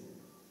wrestling.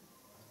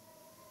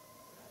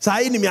 Saa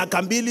hii ni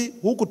miaka 2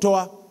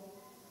 hukutoa.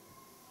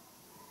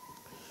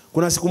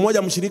 Kuna siku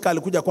moja mshirika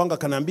alikuja kwangu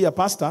akaniambia,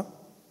 Pastor,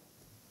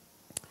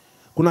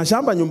 kuna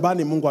shamba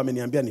nyumbani Mungu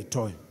ameniambia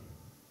nitoe,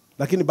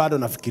 lakini bado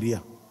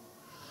nafikiria.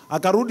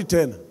 Akarudi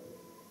tena,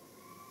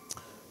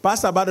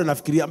 Pastor, bado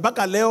nafikiria.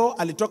 Mpaka leo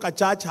alitoka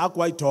church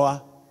hakuwahi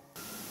toa.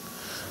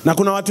 Na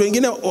kuna watu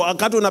wengine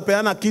wakati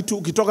unapeana kitu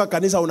ukitoka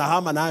kanisa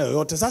unahama nayo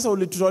yote. Sasa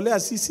ulitutolea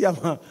sisi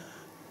ama?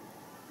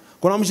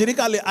 Kuna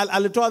mshirika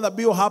alitoa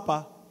dhabihu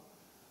hapa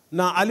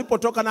na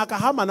alipotoka na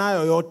akahama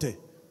nayo yote.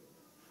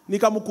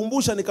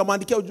 Nikamkumbusha,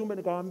 nikamwandikia ujumbe,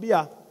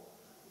 nikamwambia,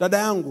 dada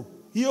yangu,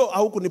 hiyo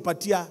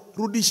haukunipatia,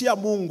 rudishia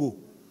Mungu.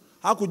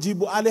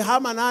 Hakujibu,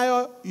 alihama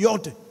nayo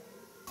yote.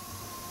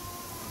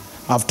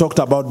 I've talked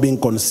about being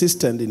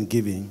consistent in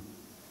giving.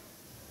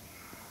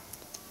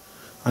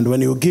 And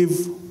when you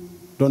give,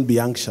 don't be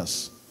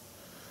anxious.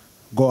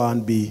 Go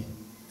and be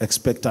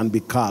expectant, be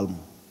calm.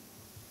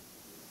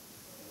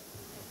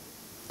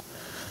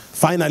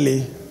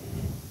 Finally,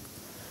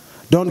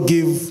 don't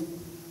give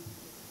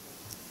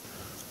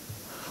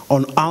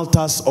on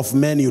altars of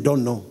men you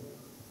don't know.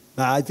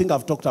 Now, I think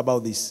I've talked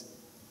about this.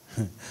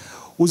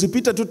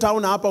 Usipite tu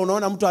town hapa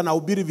unaona mtu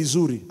anahubiri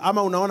vizuri,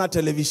 ama unaona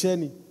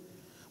televisheni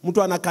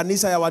mtu ana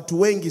kanisa ya watu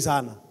wengi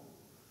sana.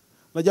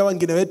 Unajua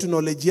wengine wetu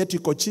knowledge yetu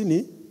iko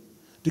chini.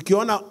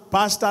 Tukiona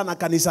pastor na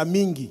kanisa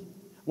mingi,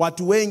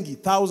 watu wengi,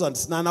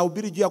 thousands, na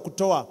anahubiri juu ya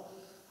kutoa,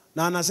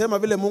 na anasema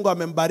vile Mungu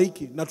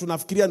amembariki, na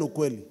tunafikiria ni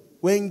ukweli.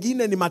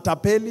 Wengine ni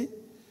matapeli,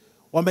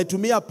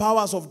 wametumia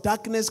powers of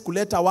darkness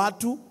kuleta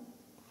watu.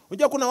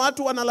 Unajua kuna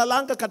watu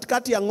wanalalanga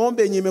katikati ya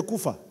ng'ombe yenye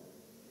imekufa.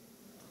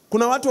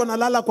 Kuna watu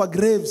wanalala kwa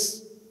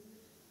graves.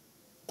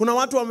 Kuna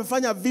watu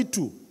wamefanya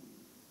vitu.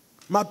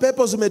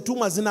 Mapepo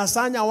zimetuma,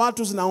 zinasanya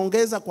watu,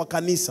 zinaongeza kwa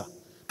kanisa.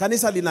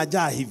 Kanisa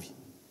linajaa hivi.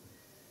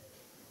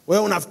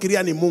 Wewe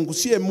unafikiria ni Mungu,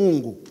 siye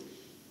Mungu.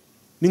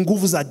 Ni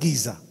nguvu za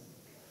giza.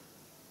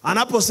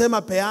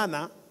 Anaposema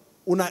peana,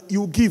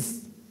 you give.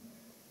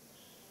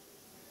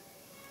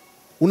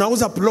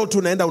 Unauza plot,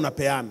 unaenda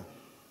unapeana.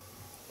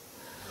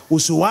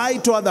 Usiwahi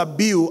toa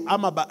dhabihu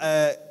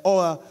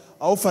ama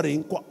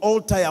offering kwa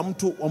altar ya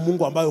mtu wa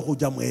Mungu ambayo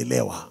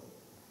hujamuelewa.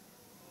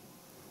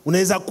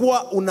 Unaweza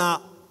kuwa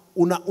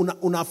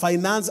una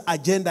finance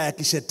agenda ya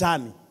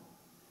kishetani.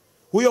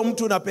 Huyo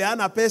mtu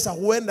unapeana pesa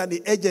huenda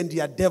ni agent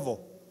ya devil.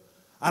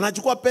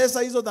 Anachukua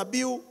pesa hizo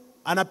dhabihu,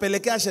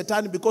 anapelekea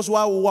shetani because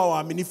wao huwa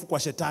waaminifu kwa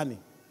shetani.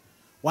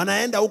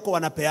 Wanaenda huko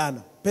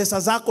wanapeana. Pesa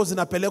zako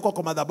zinapelekwa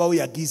kwa madhabahu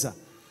ya giza.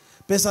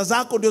 Pesa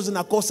zako ndio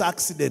zinakosa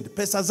accident.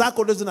 Pesa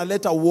zako ndio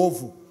zinaleta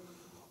uovu.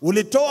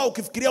 Ulitoa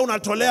ukifikiria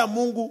unatolea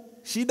Mungu,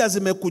 shida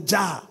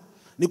zimekujaa.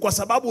 Ni kwa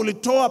sababu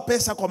ulitoa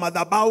pesa kwa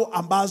madhabahu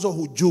ambazo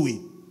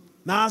hujui.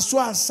 Na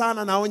haswa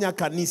sana naonya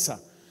kanisa.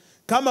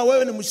 Kama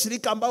wewe ni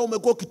mshirika ambao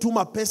umekuwa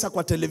ukituma pesa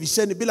kwa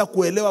televisheni bila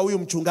kuelewa huyu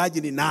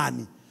mchungaji ni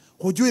nani,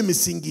 hujui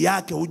misingi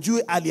yake,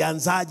 hujui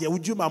alianzaje,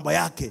 hujui mambo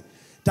yake,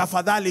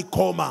 tafadhali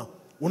koma.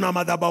 Una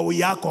madhabahu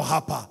yako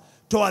hapa.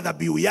 Toa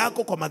dhabihu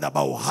yako kwa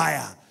madhabahu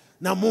haya.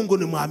 Na Mungu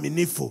ni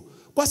mwaminifu.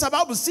 Kwa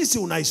sababu sisi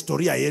una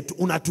historia yetu,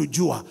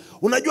 unatujua.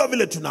 Unajua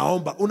vile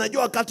tunaomba,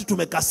 unajua wakati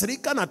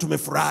tumekasirika na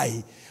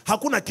tumefurahi.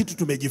 Hakuna kitu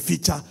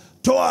tumejificha.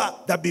 Toa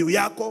dhabihu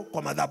yako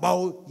kwa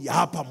madhabahu ya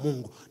hapa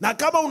Mungu. Na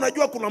kama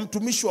unajua kuna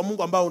mtumishi wa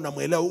Mungu ambao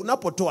unamuelewa,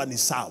 unapotoa ni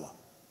sawa.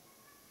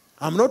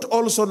 I'm not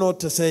also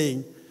not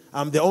saying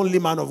I'm the only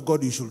man of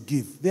God you should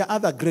give. There are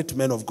other great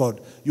men of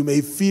God you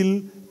may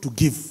feel to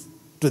give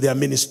to their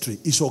ministry.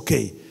 It's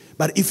okay.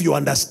 But if you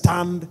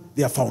understand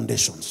their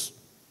foundations,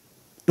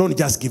 don't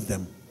just give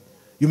them.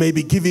 You may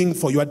be giving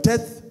for your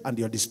death and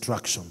your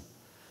destruction.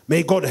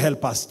 May God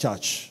help us,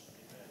 church.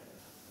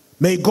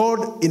 May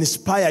God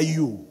inspire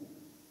you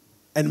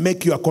and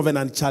make you a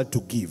covenant child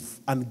to give,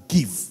 and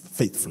give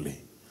faithfully.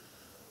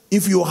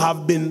 If you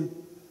have been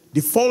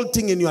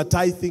defaulting in your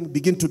tithing,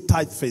 begin to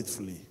tithe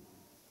faithfully.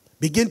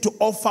 Begin to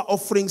offer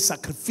offerings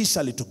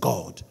sacrificially to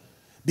God.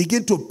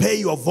 Begin to pay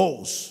your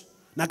vows.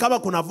 Na kama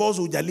kuna vows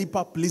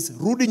hujalipa, please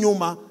rudi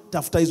nyuma,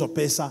 tafuta hizo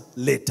pesa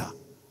later.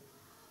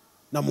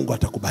 Na Mungu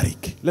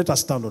atakubariki. Let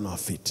us stand on our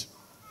feet.